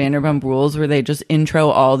episode of Vanderpump Rules where they just intro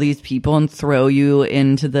all these people and throw you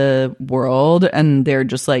into the world, and they're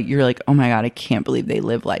just like, you're like, oh my God, I can't believe they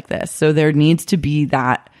live like this. So there needs to be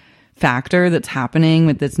that factor that's happening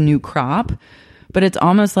with this new crop. But it's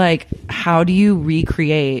almost like, how do you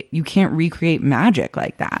recreate? You can't recreate magic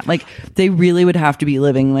like that. Like, they really would have to be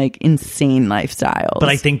living like insane lifestyles. But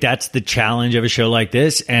I think that's the challenge of a show like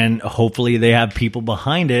this, and hopefully they have people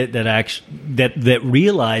behind it that that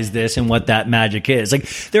realize this and what that magic is. Like,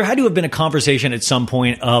 there had to have been a conversation at some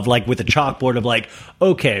point of like with a chalkboard of like,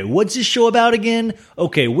 okay, what's this show about again?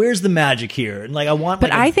 Okay, where's the magic here? And like, I want.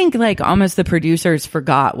 But I think like almost the producers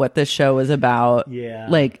forgot what this show was about. Yeah.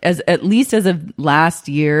 Like at least as of last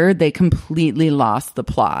year, they completely lost the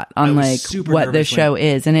plot on like what this show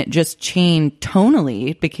is, and it just changed tonally.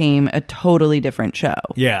 It became a totally different show.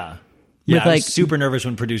 Yeah. Yeah, I was super nervous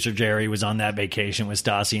when producer Jerry was on that vacation with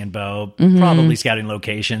Stassi and Bo, probably scouting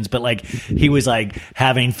locations, but like he was like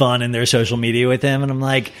having fun in their social media with him, and I'm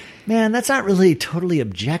like, man, that's not really totally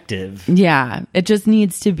objective. Yeah, it just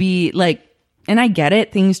needs to be like, and I get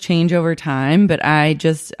it, things change over time, but I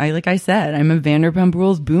like I said, I'm a Vanderpump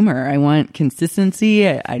Rules boomer. I want consistency.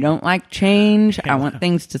 I don't like change. I want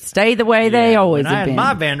things to stay the way they always have been.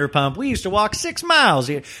 My Vanderpump, we used to walk 6 miles.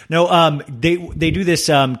 No, they do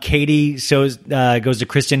this. Katie goes to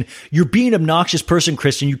Kristen. You're being an obnoxious person,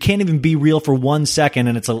 Kristen. You can't even be real for 1 second.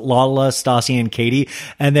 And it's a Lala, Stassi, and Katie.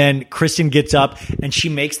 And then Kristen gets up and she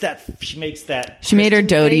makes that. She made her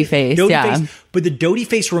Dodie face. But the Dodie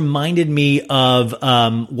face reminded me of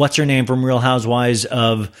what's her name from Real Housewives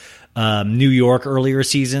of New York earlier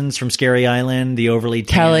seasons from Scary Island, the overly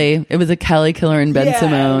tan. Kelly. It was a Kelly Killer and Ben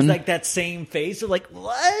Simone. It was like that same face of like,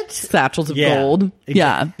 what? Satchels of gold. Exactly.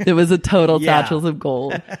 Yeah, it was a total satchels of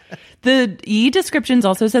gold. The descriptions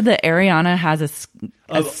also said that Ariana has a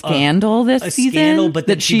scandal this season. Scandal, but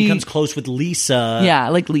that she becomes close with Lisa. Yeah,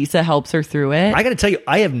 like Lisa helps her through it. I got to tell you,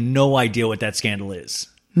 I have no idea what that scandal is.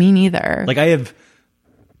 Me neither. Like I have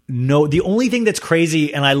the only thing that's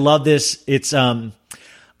crazy, and I love this, it's I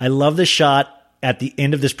love the shot at the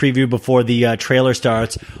end of this preview before the trailer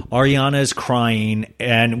starts. Ariana is crying,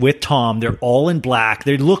 and with Tom, they're all in black.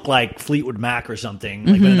 They look like Fleetwood Mac or something,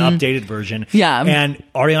 like an updated version. Yeah. And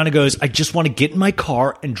Ariana goes, I just want to get in my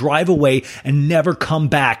car and drive away and never come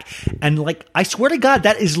back. And like, I swear to God,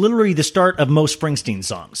 that is literally the start of most Springsteen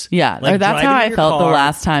songs. Yeah, like, or that's how driving I your felt the car.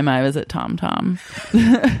 last time I was at Tom Tom.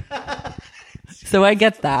 So I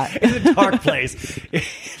get that. It's a dark place.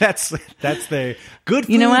 That's the good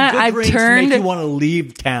food, You know what? good I've drinks turned- make you want to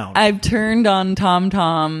leave town. I've turned on Tom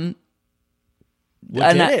Tom.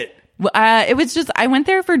 What did it? It was just, I went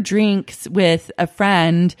there for drinks with a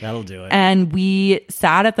friend. That'll do it. And we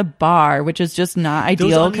sat at the bar, which is just not ideal.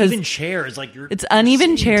 Those uneven 'cause chairs, like it's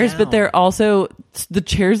uneven sitting chairs, down. but they're also,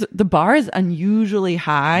 the bar is unusually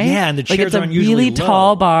high. Yeah, and the like chairs it's a are unusually really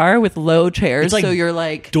tall low. bar with low chairs. It's like so you're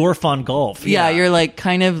like, Dorf on golf. yeah, you're like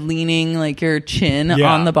kind of leaning like your chin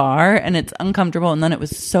Yeah. on the bar, and it's uncomfortable. And then it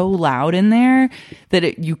was so loud in there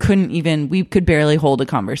that we could barely hold a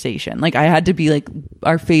conversation. Like I had to be like,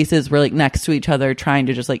 our faces were like next to each other trying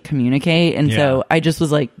to just like communicate. And so I just was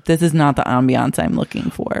like, this is not the ambiance I'm looking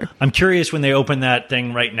for. I'm curious when they open that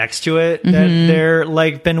thing right next to it that they're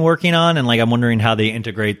like been working on, and like I'm wondering how they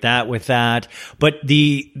integrate that with that. But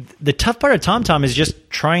the tough part of TomTom is just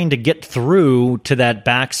trying to get through to that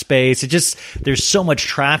backspace. It just, there's so much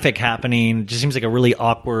traffic happening. It just seems like a really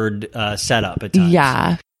awkward setup at times.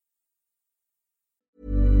 Yeah.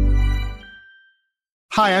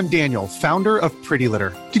 Hi, I'm Daniel, founder of Pretty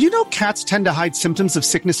Litter. Did you know cats tend to hide symptoms of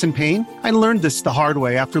sickness and pain? I learned this the hard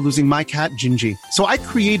way after losing my cat, Gingy. So I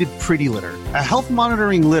created Pretty Litter, a health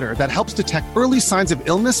monitoring litter that helps detect early signs of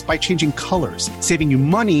illness by changing colors, saving you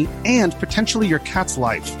money and potentially your cat's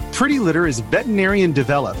life. Pretty Litter is veterinarian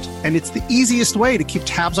developed, and it's the easiest way to keep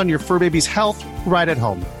tabs on your fur baby's health right at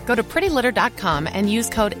home. Go to prettylitter.com and use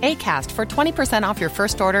code ACAST for 20% off your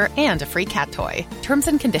first order and a free cat toy. Terms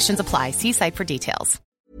and conditions apply. See site for details.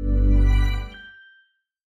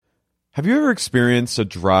 Have you ever experienced a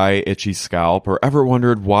dry, itchy scalp or ever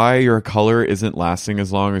wondered why your color isn't lasting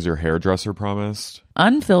as long as your hairdresser promised?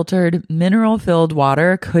 Unfiltered, mineral-filled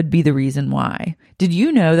water could be the reason why. Did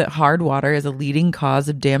you know that hard water is a leading cause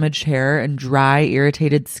of damaged hair and dry,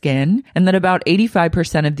 irritated skin? And that about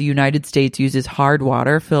 85% of the United States uses hard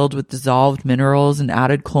water filled with dissolved minerals and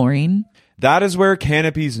added chlorine? That is where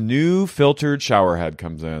Canopy's new filtered shower head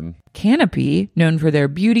comes in. Canopy, known for their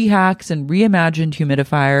beauty hacks and reimagined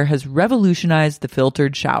humidifier, has revolutionized the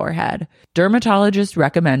filtered shower head. Dermatologists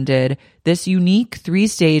recommended this unique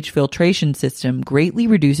 3-stage filtration system greatly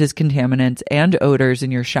reduces contaminants and odors in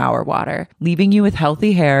your shower water, leaving you with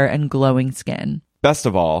healthy hair and glowing skin. Best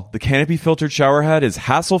of all, the Canopy filtered shower head is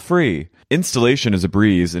hassle-free. Installation is a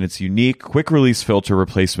breeze, and its unique quick-release filter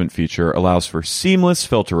replacement feature allows for seamless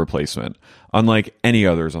filter replacement, unlike any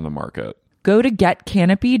others on the market. Go to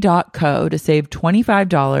getcanopy.co to save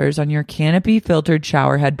 $25 on your Canopy filtered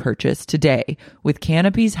showerhead purchase today with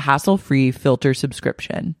Canopy's hassle-free filter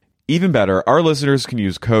subscription. Even better, our listeners can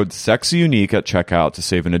use code SEXYUNIQUE at checkout to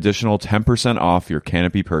save an additional 10% off your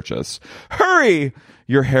Canopy purchase. Hurry!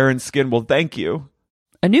 Your hair and skin will thank you.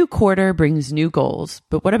 A new quarter brings new goals,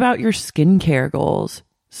 but what about your skincare goals?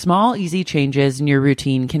 Small, easy changes in your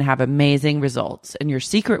routine can have amazing results, and your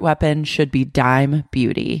secret weapon should be Dime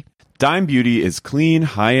Beauty. Dime Beauty is clean,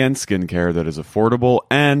 high-end skincare that is affordable,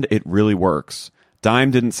 and it really works.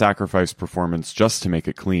 Dime didn't sacrifice performance just to make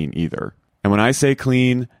it clean either. And when I say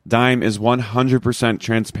clean, Dime is 100%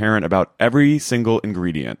 transparent about every single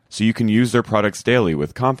ingredient, so you can use their products daily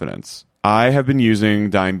with confidence. I have been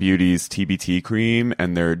using Dime Beauty's TBT cream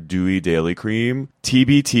and their Dewy Daily Cream.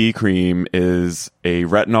 TBT cream is a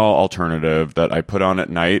retinol alternative that I put on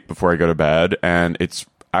at night before I go to bed, and it's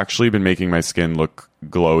actually been making my skin look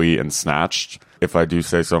glowy and snatched, if I do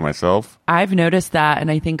say so myself. I've noticed that,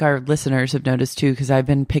 and I think our listeners have noticed too, because I've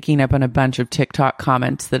been picking up on a bunch of TikTok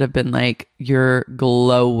comments that have been like, you're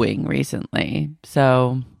glowing recently.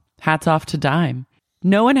 So hats off to Dime.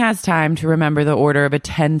 No one has time to remember the order of a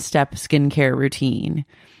 10-step skincare routine.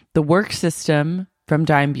 The work system from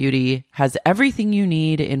Dime Beauty has everything you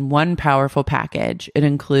need in one powerful package. It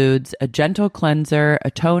includes a gentle cleanser, a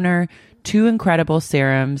toner, 2 incredible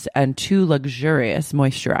serums, and 2 luxurious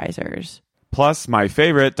moisturizers. Plus, my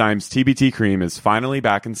favorite, Dime's TBT cream, is finally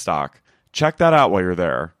back in stock. Check that out while you're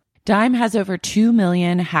there. Dime has over 2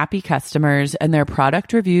 million happy customers, and their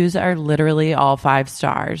product reviews are literally all 5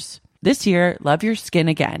 stars. This year, love your skin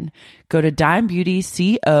again. Go to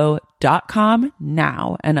dimebeautyco.com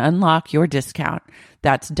now and unlock your discount.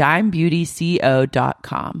 That's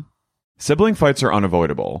dimebeautyco.com. Sibling fights are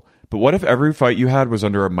unavoidable, but what if every fight you had was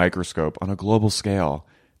under a microscope on a global scale?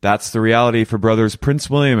 That's the reality for brothers Prince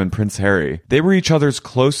William and Prince Harry. They were each other's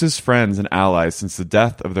closest friends and allies since the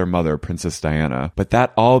death of their mother, Princess Diana. But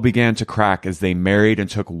that all began to crack as they married and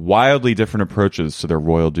took wildly different approaches to their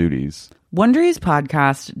royal duties. Wondery's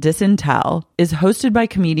podcast, Disintel, is hosted by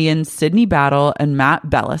comedians Sydney Battle and Matt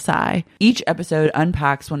Bellassai. Each episode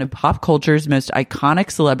unpacks one of pop culture's most iconic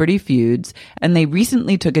celebrity feuds, and they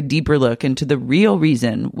recently took a deeper look into the real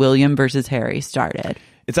reason William versus Harry started.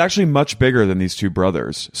 It's actually much bigger than these two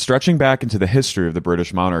brothers, stretching back into the history of the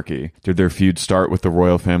British monarchy. Did their feud start with the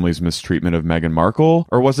royal family's mistreatment of Meghan Markle,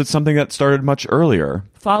 or was it something that started much earlier?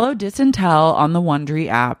 Follow Disintel on the Wondery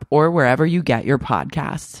app or wherever you get your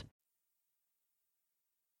podcasts.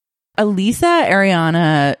 A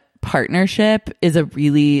Lisa-Ariana partnership is a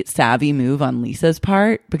really savvy move on Lisa's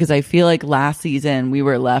part, because I feel like last season we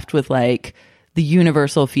were left with like the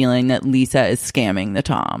universal feeling that Lisa is scamming the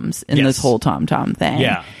Toms in this whole Tom thing.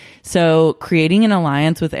 Yeah. So creating an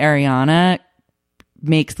alliance with Ariana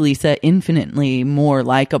makes Lisa infinitely more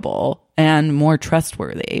likable and more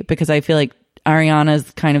trustworthy, because I feel like Ariana's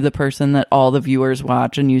kind of the person that all the viewers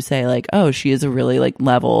watch and you say like, oh, she is a really like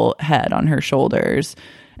level head on her shoulders.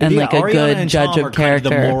 And like a Ariana good and judge Tom of character.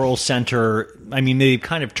 Kind of the moral center. I mean, they've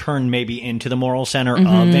kind of turned maybe into the moral center of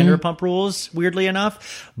Vanderpump Rules, weirdly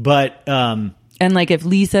enough. But and like if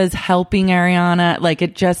Lisa's helping Ariana, like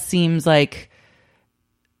it just seems like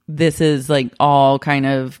this is like all kind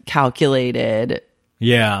of calculated.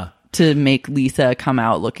 Yeah. To make Lisa come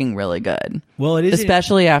out looking really good. Well, it is,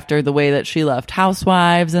 especially after the way that she left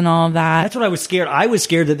Housewives and all of that. That's what I was scared. I was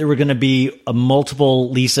scared that there were going to be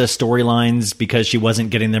multiple Lisa storylines because she wasn't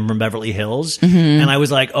getting them from Beverly Hills. And I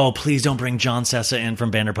was like, oh, please don't bring John Sessa in from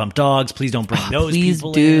Vanderpump Dogs. Please don't bring those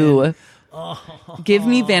people in. Give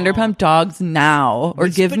me Vanderpump Dogs now, or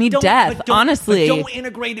give me death. Honestly, but don't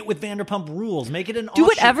integrate it with Vanderpump Rules. Make it an do offshoot.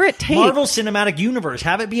 Whatever it takes. Marvel Cinematic Universe.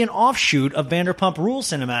 Have it be an offshoot of Vanderpump Rules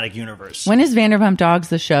Cinematic Universe. When is Vanderpump Dogs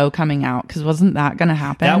the show coming out? Because wasn't that going to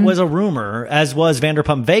happen? That was a rumor, as was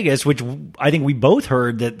Vanderpump Vegas, which I think we both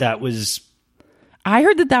heard that was. I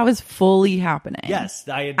heard that was fully happening. Yes,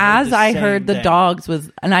 I heard the Dogs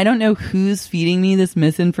was, and I don't know who's feeding me this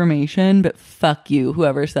misinformation, but fuck you,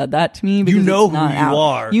 whoever said that to me. You know who you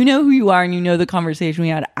are. You know who you are, and you know the conversation we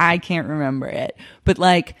had. I can't remember it, but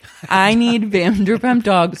like, I need Vanderpump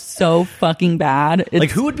Dogs so fucking bad.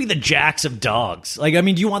 Like, who would be the jacks of dogs? Like, I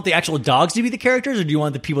mean, do you want the actual dogs to be the characters, or do you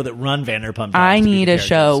want the people that run Vanderpump Dogs? I need a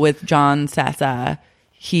show with John Sessa.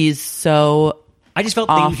 He's so. I just felt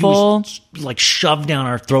awful. He was like shoved down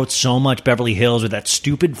our throats so much. Beverly Hills with that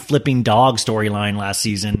stupid flipping dog storyline last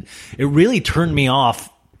season. It really turned me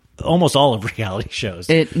off almost all of reality shows.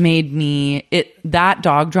 It made me that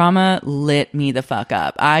dog drama lit me the fuck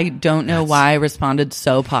up. I don't know why I responded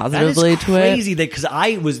so positively to it. That is crazy because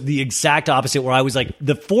I was the exact opposite, where I was like,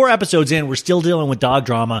 the 4 episodes in, we're still dealing with dog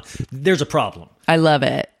drama. There's a problem. I love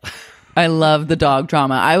it. I love the dog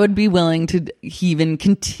drama. I would be willing to even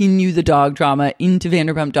continue the dog drama into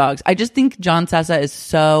Vanderpump Dogs. I just think John Sessa is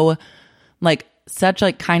so like such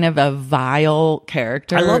like kind of a vile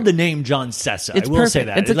character. I love the name John Sessa. It's I will perfect. say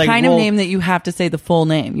that. It's a like, kind of name that you have to say the full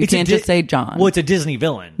name. You can't just say John. Well, it's a Disney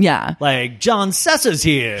villain. Yeah. Like, John Sessa's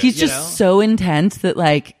here. He's just so intense that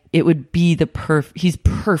like it would be he's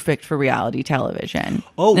perfect for reality television.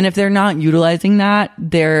 Oh. And if they're not utilizing that,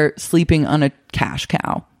 they're sleeping on a cash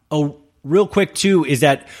cow. Oh, real quick, too, is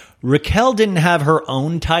that Raquel didn't have her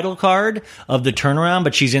own title card of the turnaround,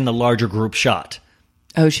 but she's in the larger group shot.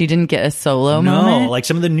 Oh, she didn't get a solo moment? No, like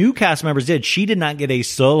some of the new cast members did. She did not get a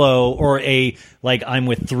solo or a, like, I'm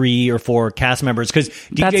with 3 or 4 cast members. Because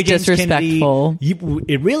DJ James disrespectful.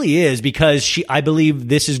 Kennedy, it really is, because I believe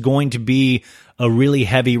this is going to be a really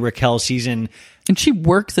heavy Raquel season. And she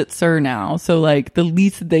works at SUR now, so like the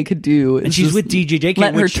least that they could do is and she's with DJJK.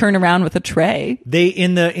 Let her turn around with a tray. They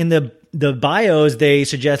in the bios, they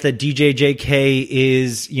suggest that DJJK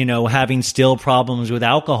is, having still problems with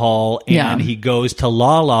alcohol, and he goes to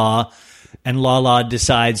Lala, and Lala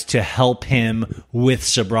decides to help him with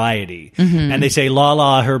sobriety. Mm-hmm. And they say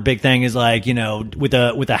Lala, her big thing is like, with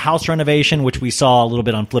a house renovation, which we saw a little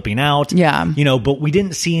bit on Flipping Out. Yeah. But we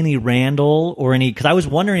didn't see any Randall or any, because I was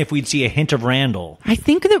wondering if we'd see a hint of Randall. I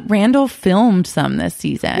think that Randall filmed some this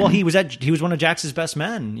season. Well, he was one of Jax's best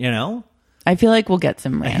men, I feel like we'll get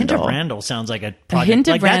some Randall. A hint of Randall sounds like a project. A hint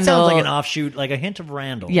of like, Randall. That sounds like an offshoot, like a hint of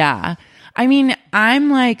Randall. Yeah. I mean, I'm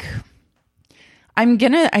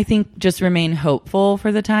gonna, I think, just remain hopeful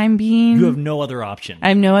for the time being. You have no other option. I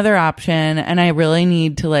have no other option, and I really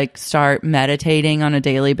need to like start meditating on a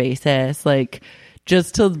daily basis, like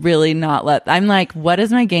just to really not let, I'm like, what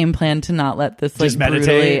is my game plan to not let this like Just meditate?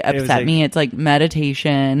 brutally It was upset like me? It's like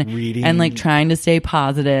meditation, reading. and like trying to stay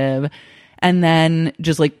positive, and then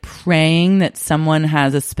just like praying that someone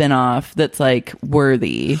has a spinoff that's like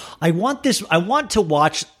worthy. I want to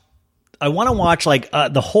watch like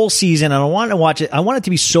the whole season. I want to watch it. I want it to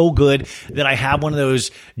be so good that I have one of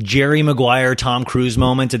those Jerry Maguire, Tom Cruise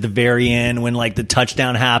moments at the very end when like the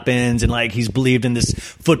touchdown happens and like he's believed in this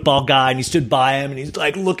football guy and he stood by him and he's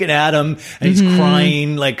like looking at him and he's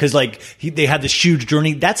crying like because like they had this huge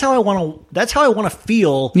journey. That's how I want to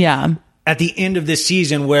feel. Yeah. At the end of this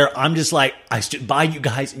season, where I'm just like, I stood by you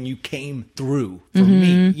guys and you came through for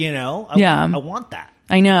me. You know, I want that.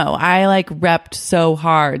 I know. I like repped so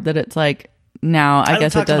hard that it's like now I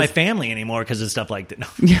guess don't talk it does. to my family anymore because of stuff like that.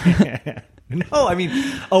 No. No, I mean,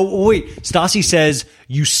 oh wait. Stassi says,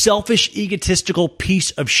 "You selfish, egotistical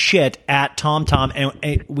piece of shit" at TomTom,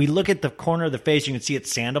 and we look at the corner of the face. You can see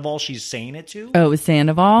it's Sandoval. She's saying it to. Oh, it was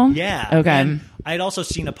Sandoval. Yeah. Okay. And I had also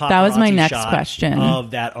seen a paparazzi That was my next shot question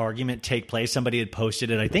of that argument take place. Somebody had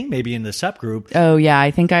posted it, I think, maybe in the subgroup. Oh yeah,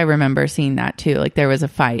 I think I remember seeing that too. Like there was a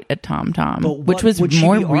fight at TomTom, which was would she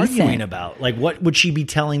more be arguing recent. about? Like, what would she be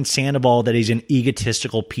telling Sandoval that he's an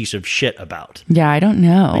egotistical piece of shit about? Yeah, I don't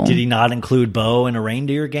know. Like, did he not include Bo in a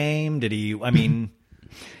reindeer game? Did he? I mean,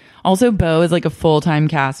 also Bo is like a full-time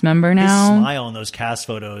cast member now. his smile in those cast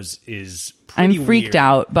photos is. I'm Pretty freaked weird.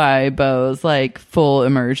 out by Bo's like full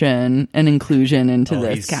immersion and inclusion into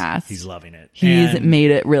this cast. He's loving it. He's And-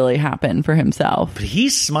 made it really happen for himself. But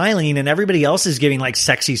he's smiling, and everybody else is giving like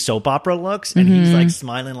sexy soap opera looks, and he's like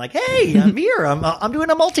smiling, like, "Hey, I'm here. I'm doing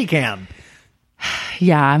a multicam."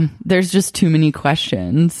 Yeah, there's just too many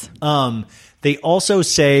questions. They also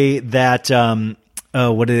say that in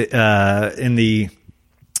the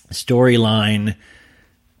storyline,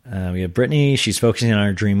 we have Brittany. She's focusing on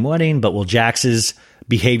her dream wedding, but will Jax's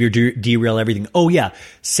behavior derail everything? Oh yeah,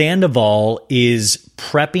 Sandoval is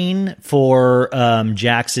prepping for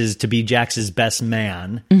Jax's to be Jax's best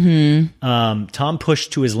man. Tom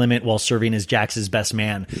pushed to his limit while serving as Jax's best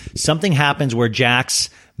man. Something happens where Jax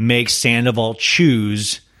makes Sandoval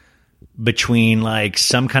choose between like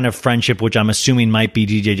some kind of friendship, which I'm assuming might be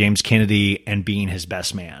DJ James Kennedy, and being his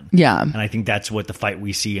best man. Yeah. And I think that's what the fight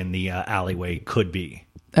we see in the alleyway could be.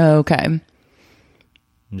 Okay.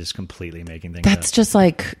 I'm just completely making things That's up. just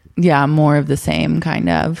like, yeah, more of the same kind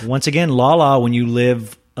of. Once again, Lala, when you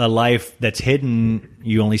live a life that's hidden,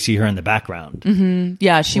 you only see her in the background.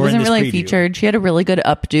 Yeah, she Or in wasn't this really preview. featured. She had a really good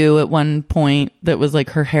updo at one point that was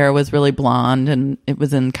like her hair was really blonde and it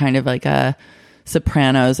was in kind of like a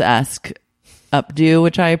Sopranos-esque updo,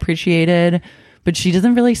 which I appreciated. But she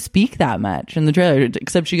doesn't really speak that much in the trailer,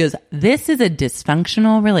 except she goes, "This is a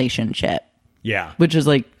dysfunctional relationship," Yeah. which is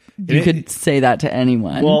like, you could say that to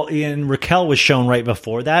anyone. Well, and Raquel was shown right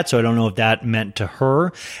before that, so I don't know if that meant to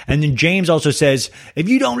her. And then James also says, "If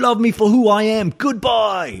you don't love me for who I am,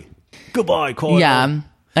 goodbye. Goodbye, Carla." yeah,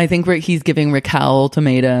 I think he's giving Raquel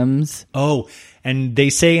ultimatums. Oh, and they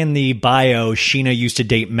say in the bio, Sheena used to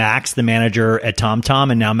date Max, the manager at TomTom,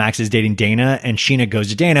 and now Max is dating Dana, and Sheena goes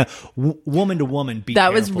to Dana. Woman to woman, be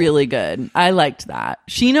That was careful. really good. I liked that.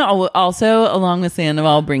 Sheena also, along with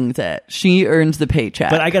Sandoval, brings it. She earns the paycheck.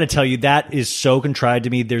 But I got to tell you, that is so contrived to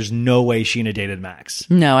me. There's no way Sheena dated Max.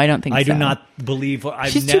 No, I don't think I so. do not believe.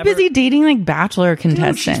 She's too busy dating like Bachelor Dude,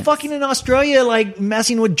 contestants. she's fucking in Australia, like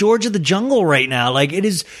messing with George of the Jungle right now. Like it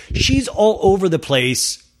is, she's all over the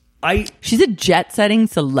place. She's a jet-setting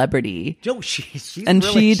celebrity. She's and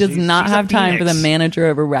really, she does not she's a have time for the phoenix. manager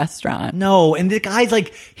of a restaurant. No, and the guy's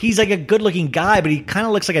like, he's like a good-looking guy, but he kind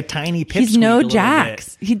of looks like a tiny pipsqueak. He's no a little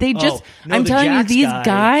Jax. bit. I'm the telling Jax you, these guy-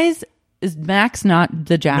 guys, is Max not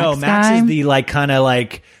the Jax No, Max guy? is the like kind of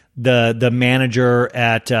like the manager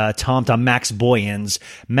at TomTom, Max Boyens.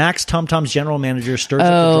 Max, TomTom's general manager, stirs up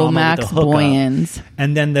the drama Max with the hookup. Boyens.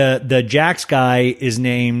 And then the Jax guy is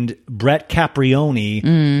named Brett Caprioni,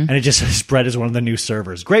 and it just says Brett is one of the new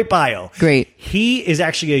servers. Great bio. Great. He is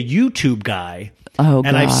actually a YouTube guy. Oh,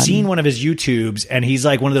 and I've God. seen one of his YouTubes, and he's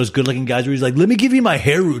like one of those good-looking guys where he's like, "Let me give you my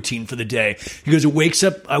hair routine for the day." He goes,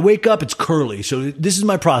 I wake up, it's curly, so this is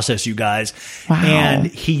my process, you guys. Wow. And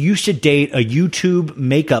he used to date a YouTube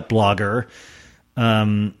makeup blogger.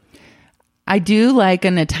 I do like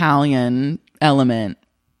an Italian element.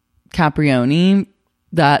 Caprioni,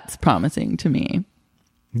 that's promising to me.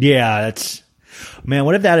 Yeah, that's man.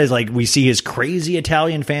 What if that is like we see his crazy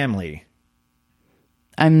Italian family?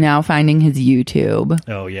 I'm now finding his YouTube.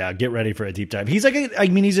 Oh yeah, get ready for a deep dive. He's like,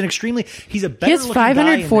 he's an extremely, he's a better. He has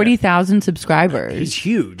 540,000 subscribers. He's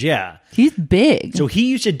huge. Yeah, he's big. So he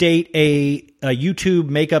used to date a YouTube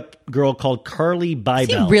makeup girl called Carly Bybel. Is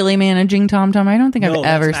he really managing TomTom? I don't think I've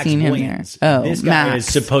ever seen him there. Oh, this guy is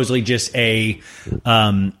supposedly just a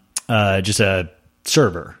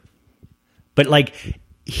server, but like.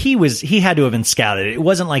 He had to have been scouted. It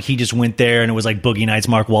wasn't like he just went there and it was like Boogie Nights,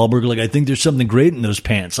 Mark Wahlberg. Like, I think there's something great in those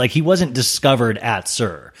pants. Like, he wasn't discovered at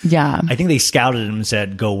SUR. Yeah. I think they scouted him and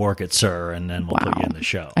said, go work at SUR and then we'll put you in the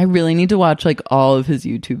show. I really need to watch like all of his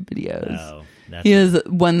YouTube videos. Oh, he has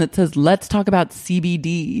one that says, let's talk about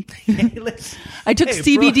CBD. I took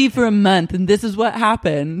CBD for a month and this is what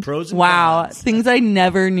happened. Pros and cons. Things I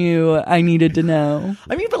never knew I needed to know.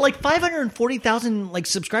 I mean, but like 540,000 like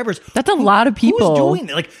subscribers. That's a lot of people. Who's doing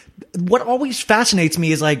it? Like, what always fascinates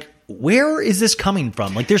me is like, where is this coming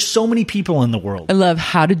from? Like, there's so many people in the world. I love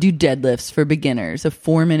how to do deadlifts for beginners. A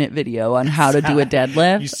 4-minute video on how to do a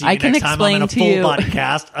deadlift. I can explain to you. Full body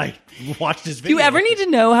cast. I watched this video. Do you ever need to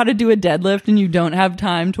know how to do a deadlift and you don't have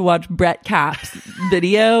time to watch Brett Cap's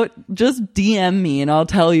video? Just DM me and I'll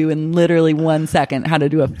tell you in literally 1 second how to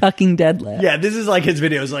do a fucking deadlift. Yeah, this is like his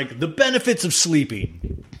videos, like the benefits of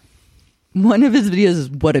sleeping. One of his videos is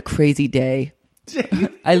what a crazy day.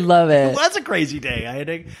 I love it. Well, that's a crazy day. I had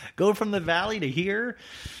to go from the valley to here.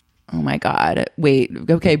 Oh my God. Wait.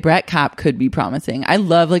 Okay. Brett Cap could be promising. I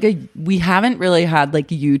love we haven't really had like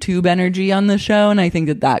YouTube energy on the show. And I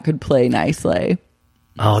think that could play nicely.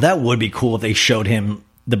 Oh, that would be cool if they showed him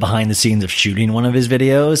the behind the scenes of shooting one of his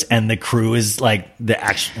videos and the crew is like the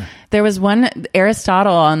action. There was one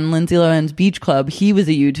Aristotle on Lindsay Lohan's Beach Club. He was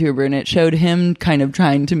a YouTuber and it showed him kind of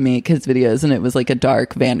trying to make his videos and it was like a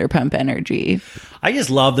dark Vanderpump energy. I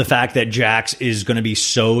just love the fact that Jax is going to be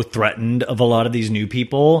so threatened of a lot of these new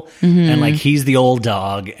people. And like, he's the old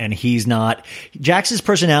dog and he's not. Jax's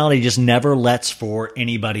personality just never lets for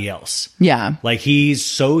anybody else. Yeah. Like, he's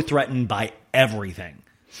so threatened by everything.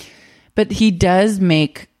 But he does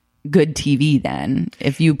make good TV then,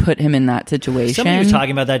 if you put him in that situation. Somebody was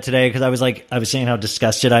talking about that today because I was saying how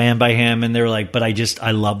disgusted I am by him, and they were like, but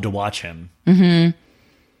I love to watch him. Mm-hmm.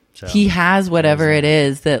 So, he has whatever it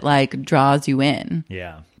is that like draws you in.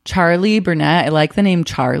 Yeah. Charlie Burnett. I like the name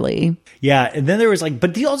Charlie. Yeah. And then there was like,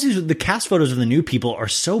 but the cast photos of the new people are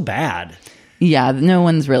so bad. Yeah, no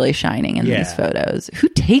one's really shining in these photos. Who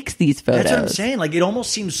takes these photos? That's what I'm saying. Like, it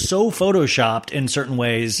almost seems so photoshopped in certain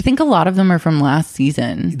ways. I think a lot of them are from last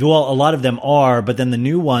season. Well, a lot of them are, but then the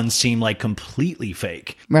new ones seem like completely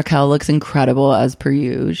fake. Raquel looks incredible as per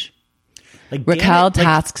usual. Like, Raquel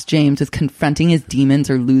tasks James with confronting his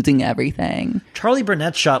demons or losing everything. Charlie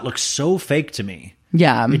Burnett's shot looks so fake to me.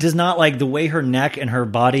 Yeah. It does not, like, the way her neck and her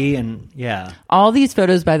body and, yeah. All these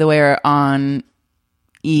photos, by the way, are on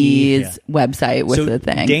E's website with the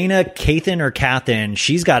thing. Dana Cathan,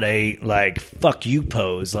 she's got a like fuck you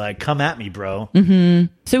pose, like come at me, bro.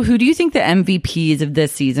 Mm-hmm. So who do you think the MVPs of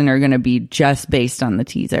this season are going to be just based on the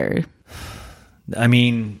teaser? I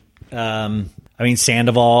mean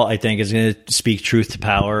Sandoval, I think, is going to speak truth to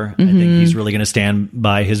power. I think he's really going to stand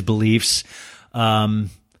by his beliefs. I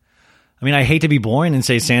mean, I hate to be boring and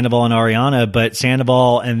say Sandoval and Ariana, but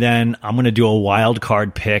Sandoval, and then I'm going to do a wild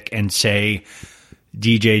card pick and say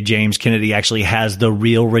DJ James Kennedy actually has the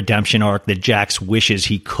real redemption arc that Jax wishes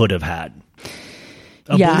he could have had.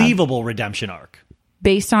 A believable redemption arc.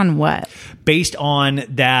 Based on what? Based on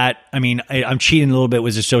that, I mean, I'm cheating a little bit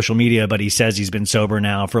with his social media, but he says he's been sober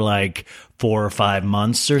now for like 4 or 5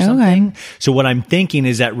 months or something. Okay. So what I'm thinking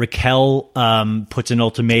is that Raquel puts an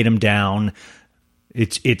ultimatum down.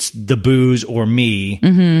 It's the booze or me,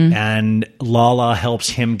 and Lala helps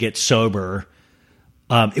him get sober.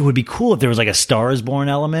 It would be cool if there was like a Star is Born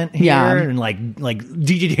element here, and like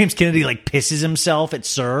DJ James Kennedy like pisses himself at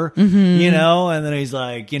SUR, you know, and then he's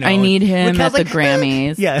like, you know, I need him Raquel's at the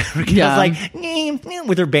Grammys. Raquel's like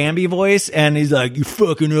with her Bambi voice, and he's like, you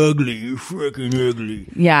fucking ugly.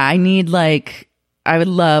 Yeah, I would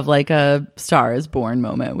love like a Star is Born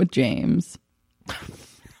moment with James.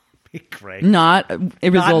 Great. Not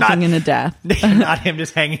resulting in a death. Not him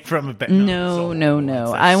just hanging from a bed. No.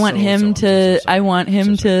 I want him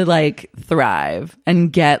to like thrive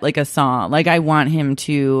and get like a song. Like I want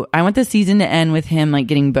the season to end with him like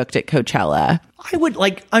getting booked at Coachella.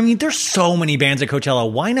 There's so many bands at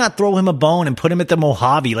Coachella. Why not throw him a bone and put him at the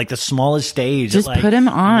Mojave, like the smallest stage? Just at, put him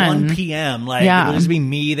on 1 p.m. It'll just be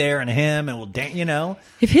me there and him, and we'll dance. You know,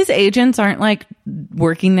 if his agents aren't like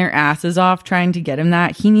working their asses off trying to get him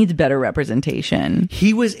that, he needs better representation.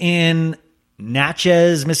 He was in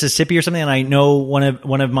Natchez, Mississippi, or something, and I know one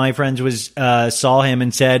of my friends saw him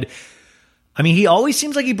and said, I mean, he always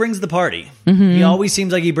seems like he brings the party. Mm-hmm. He always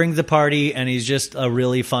seems like he brings the party, and he's just a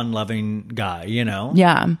really fun-loving guy, you know?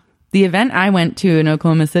 Yeah. The event I went to in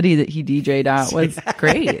Oklahoma City that he DJ'd at was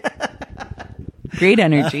great. Great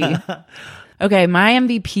energy. Okay, my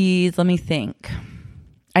MVPs, let me think.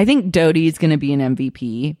 I think Dodie's going to be an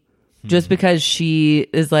MVP just because she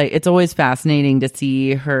is like, it's always fascinating to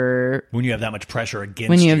see her. When you have that much pressure against you.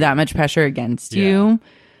 When you have that much pressure against you.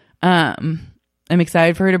 I'm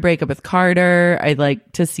excited for her to break up with Carter. I'd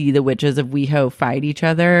like to see the witches of WeHo fight each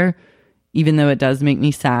other, even though it does make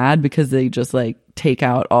me sad because they just like take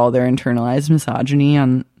out all their internalized misogyny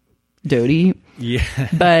on Dodie. Yeah.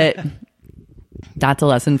 But that's a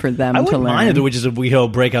lesson for them I to wouldn't learn. mind if the witches of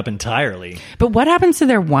WeHo break up entirely. But what happens to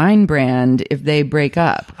their wine brand if they break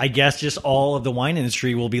up? I guess just all of the wine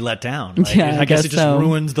industry will be let down. Like, Yeah, I guess it just so.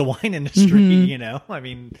 ruins the wine industry, you know? I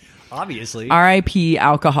mean, obviously. R.I.P.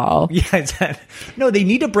 alcohol. Yeah, no, they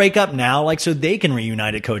need to break up now, like, so they can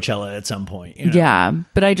reunite at Coachella at some point. You know? Yeah,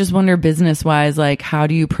 but I just wonder business-wise, like, how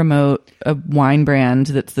do you promote a wine brand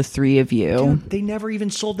that's the three of you? Dude, they never even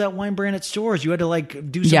sold that wine brand at stores. You had to,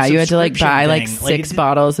 like, do some Yeah, you had to, like, buy, like, thing. 6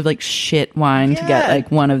 bottles of, like, shit wine to get, like,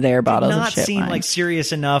 one of their bottles of shit Did not seem, wine. like,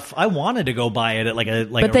 serious enough. I wanted to go buy it at,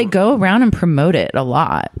 But they go around and promote it a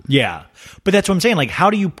lot. Yeah. But that's what I'm saying. Like, how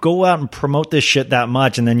do you go out and promote this shit that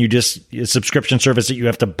much and then you just a subscription service that you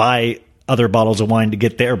have to buy other bottles of wine to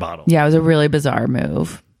get their bottle? Yeah, it was a really bizarre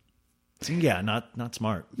move. So, yeah, not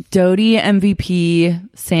smart. Dodie MVP,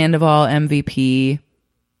 Sandoval MVP,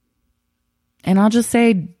 and I'll just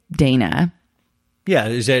say Dana. Yeah,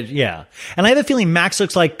 and I have a feeling Max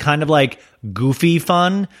looks like kind of like goofy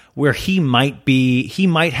fun, where he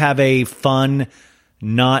might have a fun,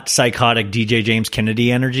 not psychotic DJ James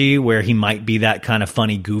Kennedy energy, where he might be that kind of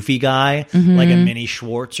funny, goofy guy, like a mini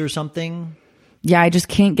Schwartz or something. Yeah, I just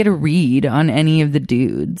can't get a read on any of the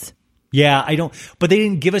dudes. Yeah, I don't, but they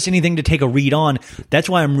didn't give us anything to take a read on. That's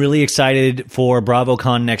why I'm really excited for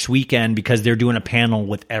BravoCon next weekend, because they're doing a panel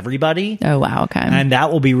with everybody. Oh, wow. Okay. And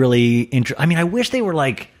that will be really interesting. I mean, I wish they were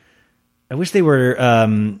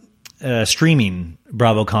streaming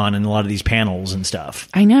BravoCon and a lot of these panels and stuff.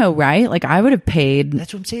 I know, right? Like, I would have paid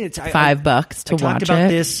That's what I'm saying. It's $5 to watch it. I talked about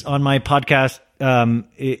this on my podcast,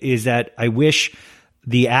 is that I wish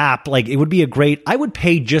the app, like, it would be I would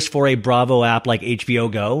pay just for a Bravo app like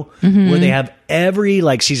HBO Go, where they have every,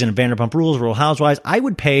 like, season of Vanderpump Rules, Real Housewives. I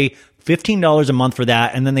would pay $15 a month for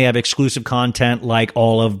that, and then they have exclusive content like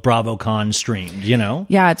all of BravoCon streamed, you know?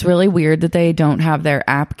 Yeah, it's really weird that they don't have their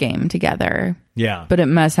app game together. Yeah. But it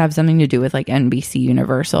must have something to do with, like, NBC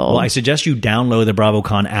Universal. Well, I suggest you download the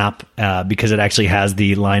BravoCon app because it actually has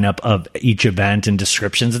the lineup of each event and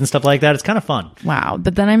descriptions and stuff like that. It's kind of fun. Wow.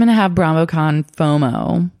 But then I'm going to have BravoCon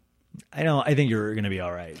FOMO. I think you're going to be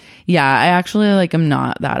all right. Yeah, I actually, like, am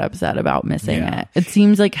not that upset about missing it. It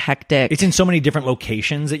seems, like, hectic. It's in so many different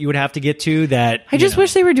locations that you would have to get to that... I just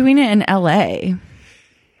wish they were doing it in LA.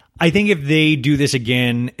 I think if they do this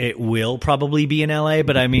again, it will probably be in LA,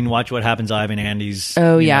 but I mean, watch what happens. Ivan Andy's.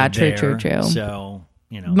 Oh, yeah, true. So,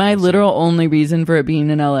 you know. My literal only reason for it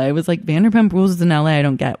being in LA was like Vanderpump Rules is in LA. I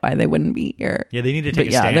don't get why they wouldn't be here. Yeah, they need to take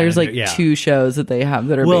a yeah, stand. there's like 2 shows that they have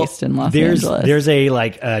that are based in Los Angeles. There's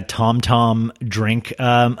a Tom Tom drink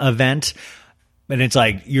event. And it's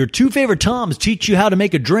like, your 2 favorite Toms teach you how to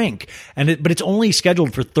make a drink. But it's only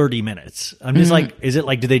scheduled for 30 minutes. I'm just like, is it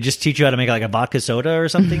like, do they just teach you how to make like a vodka soda or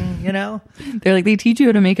something, you know? They're like, they teach you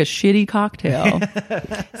how to make a shitty cocktail.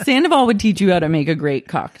 Sandoval would teach you how to make a great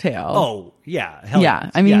cocktail. Oh, yeah. Yeah.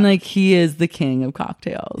 I mean, like, he is the king of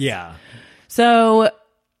cocktails. Yeah. So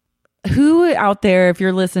who out there, if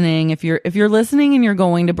you're listening, if you're listening and you're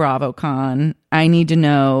going to BravoCon, I need to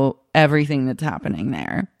know everything that's happening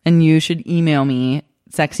there. And you should email me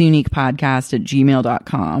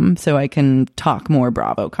sexyuniquepodcast@gmail.com so I can talk more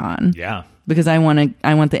BravoCon. Yeah. Because I want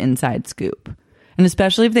the inside scoop. And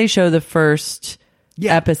especially if they show the first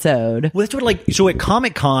episode. Well, that's what, like, so at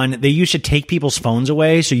Comic-Con, they used to take people's phones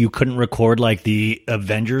away so you couldn't record like the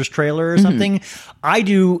Avengers trailer or something. I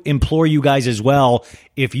do implore you guys as well,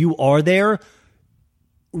 if you are there,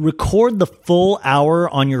 record the full hour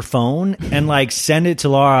on your phone and like send it to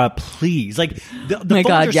Laura, please. Like the phones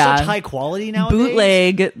are such high quality nowadays.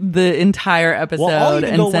 Bootleg the entire episode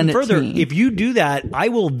and send it to me. If you do that, I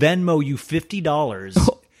will Venmo you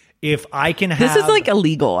 $50 if I can have. This is like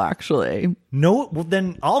illegal, actually. No, well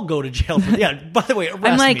then I'll go to jail for. Yeah. By the way,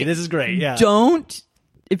 arrest me. This is great. Yeah.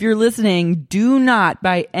 If you're listening, do not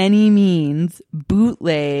by any means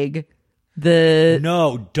bootleg the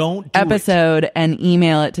don't do episode and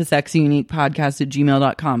email it to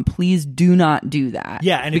sexyuniquepodcast@gmail.com. Please do not do that.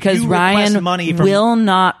 Yeah, and because if you Ryan request money from, will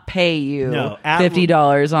not pay you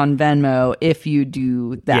 $50 on Venmo if you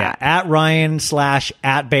do that. Yeah, at Ryan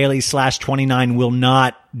 / Bailey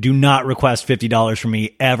 /29 do not request $50 from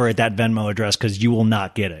me ever at that Venmo address because you will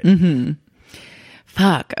not get it. Mm-hmm.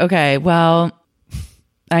 Fuck. Okay. Well,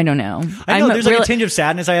 I don't know. I know there's like a tinge of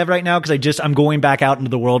sadness I have right now because I'm going back out into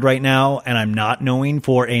the world right now and I'm not knowing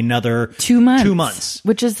for another 2 months. 2 months.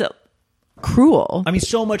 Which is cruel. I mean,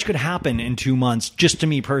 so much could happen in 2 months just to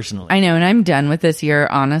me personally. I know. And I'm done with this year,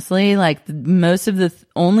 honestly. Like most of the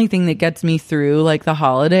only thing that gets me through like the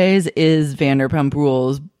holidays is Vanderpump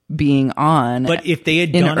Rules being on. But if they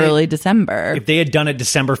had in done early it, December, if they had done it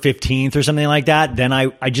December 15th or something like that, then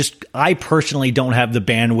I personally don't have the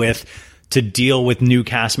bandwidth to deal with new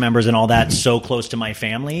cast members and all that so close to my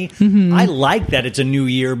family. Mm-hmm. I like that it's a new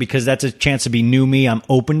year because that's a chance to be new me. I'm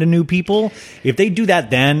open to new people. If they do that,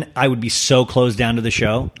 then I would be so closed down to the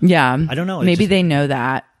show. Yeah. I don't know. Maybe they know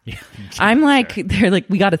that. Yeah, I'm like, they're like,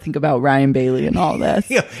 we got to think about Ryan Bailey and all this.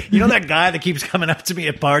 You know that guy that keeps coming up to me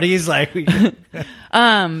at parties? Like,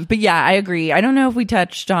 but yeah, I agree. I don't know if we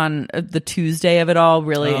touched on the Tuesday of it all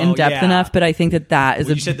really in depth enough, but I think that is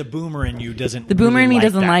you said the boomer in you doesn't. The boomer really in me like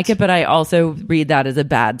doesn't that. like it, but I also read that as a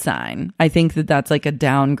bad sign. I think that's like a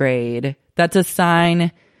downgrade. That's a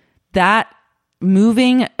sign that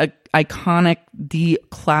moving the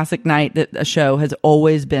classic night that a show has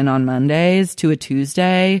always been on Mondays to a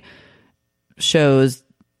Tuesday shows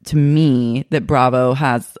to me that Bravo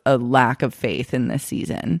has a lack of faith in this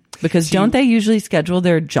season. Because don't they usually schedule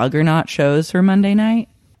their juggernaut shows for Monday night?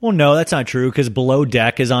 Well, no, that's not true because Below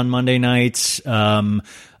Deck is on Monday nights. I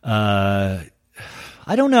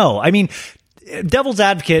don't know. I mean, devil's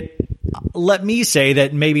advocate, let me say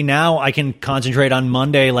that maybe now I can concentrate on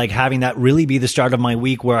Monday, like having that really be the start of my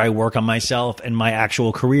week where I work on myself and my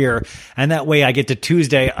actual career. And that way I get to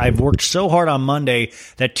Tuesday. I've worked so hard on Monday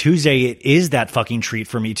that Tuesday, it is that fucking treat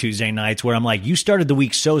for me Tuesday nights where I'm like, you started the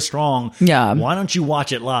week so strong. Yeah. Why don't you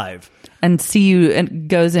watch it live? And it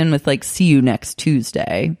goes in with like, see you next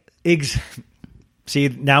Tuesday. See,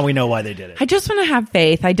 now we know why they did it. I just want to have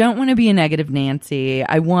faith. I don't want to be a negative Nancy.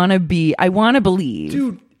 I want to believe.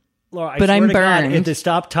 Dude. Laura, but I'm burned. At the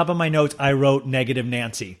top of my notes, I wrote negative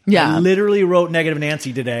Nancy. Yeah. I literally wrote negative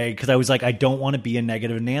Nancy today because I was like, I don't want to be a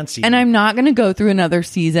negative Nancy. And I'm not going to go through another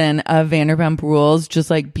season of Vanderpump Rules just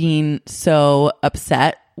like being so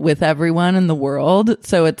upset with everyone in the world.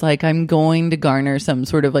 So it's like I'm going to garner some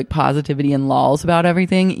sort of like positivity and lulls about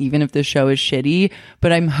everything, even if the show is shitty.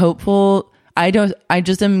 But I'm hopeful.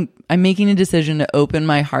 I'm making a decision to open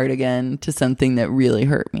my heart again to something that really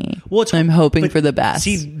hurt me. Well, I'm hoping for the best.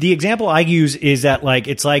 See, the example I use is that like,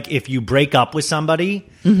 it's like if you break up with somebody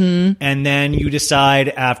and then you decide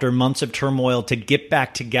after months of turmoil to get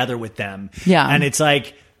back together with them. Yeah. And it's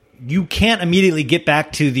like, you can't immediately get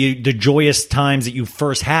back to the joyous times that you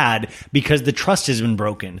first had because the trust has been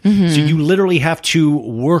broken. So you literally have to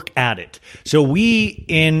work at it. So we,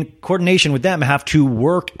 in coordination with them, have to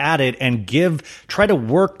work at it and try to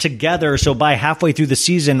work together. So by halfway through the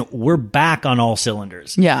season, we're back on all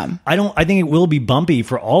cylinders. Yeah. I think it will be bumpy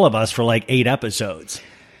for all of us for like 8 episodes.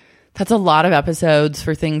 That's a lot of episodes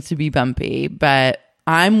for things to be bumpy, but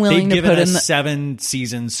I'm willing They've to put in 7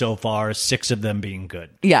 seasons so far, 6 of them being good.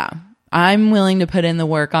 Yeah. I'm willing to put in the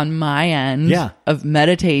work on my end of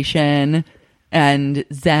meditation and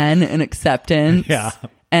Zen and acceptance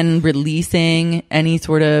and releasing any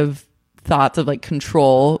sort of thoughts of like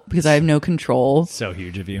control because I have no control. So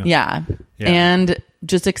huge of you. Yeah. And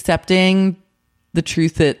just accepting the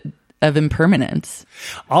truth of impermanence.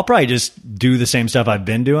 I'll probably just do the same stuff I've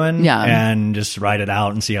been doing and just write it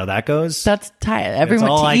out and see how that goes. That's tight. Everyone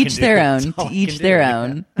to each their own. To each their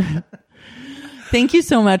own. Thank you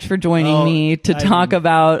so much for joining me to talk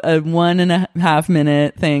about a 1.5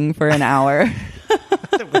 minute thing for an hour.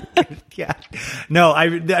 Yeah. No, I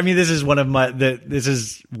mean, this is this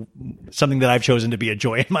is something that I've chosen to be a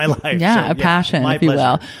joy in my life. Yeah, so, a passion, if you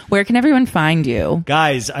will. Where can everyone find you?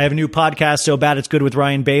 Guys, I have a new podcast, So Bad It's Good with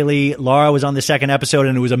Ryan Bailey. Laura was on the 2nd episode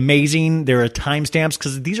and it was amazing. There are timestamps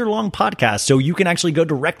because these are long podcasts. So you can actually go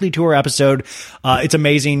directly to her episode. It's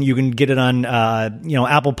amazing. You can get it on,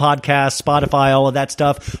 Apple Podcasts, Spotify, all of that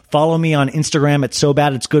stuff. Follow me on Instagram at So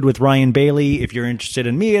Bad It's Good with Ryan Bailey. If you're interested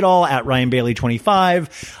in me at all, at Ryan Bailey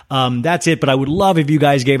 25. That's it. But I would love if you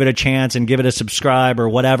guys gave it a chance and give it a subscribe or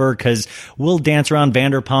whatever, because because we'll dance around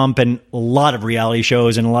Vanderpump and a lot of reality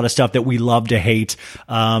shows and a lot of stuff that we love to hate.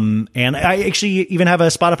 And I actually even have a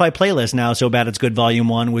Spotify playlist now, So Bad It's Good Volume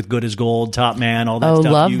 1 with Good as Gold, Top Man, all that stuff.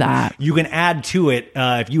 Oh, love that. You can add to it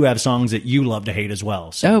if you have songs that you love to hate as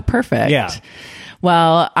well. So, oh, perfect. Yeah.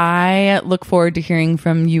 Well, I look forward to hearing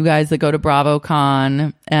from you guys that go to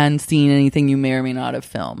BravoCon and seeing anything you may or may not have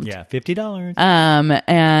filmed. Yeah, $50.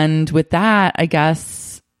 And with that, I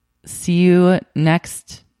guess see you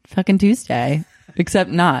next fucking Tuesday.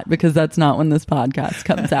 Except not, because that's not when this podcast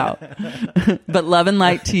comes out. But love and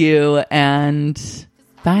light to you, and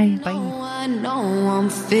bye. Bye. I know I'm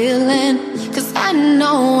feeling, 'cause I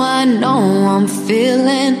know I'm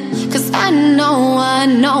feeling, 'cause I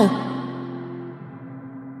know.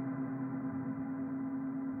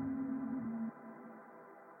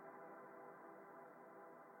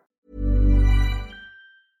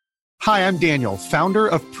 Hi, I'm Daniel, founder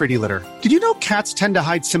of Pretty Litter. Did you know cats tend to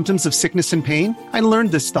hide symptoms of sickness and pain? I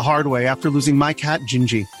learned this the hard way after losing my cat,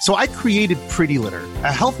 Gingy. So I created Pretty Litter,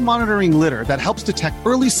 a health monitoring litter that helps detect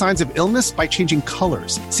early signs of illness by changing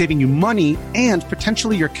colors, saving you money and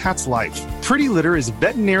potentially your cat's life. Pretty Litter is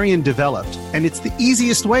veterinarian developed, and it's the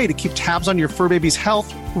easiest way to keep tabs on your fur baby's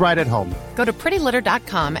health right at home. Go to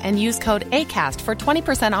prettylitter.com and use code ACAST for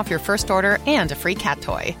 20% off your first order and a free cat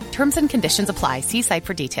toy. Terms and conditions apply. See site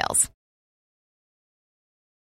for details.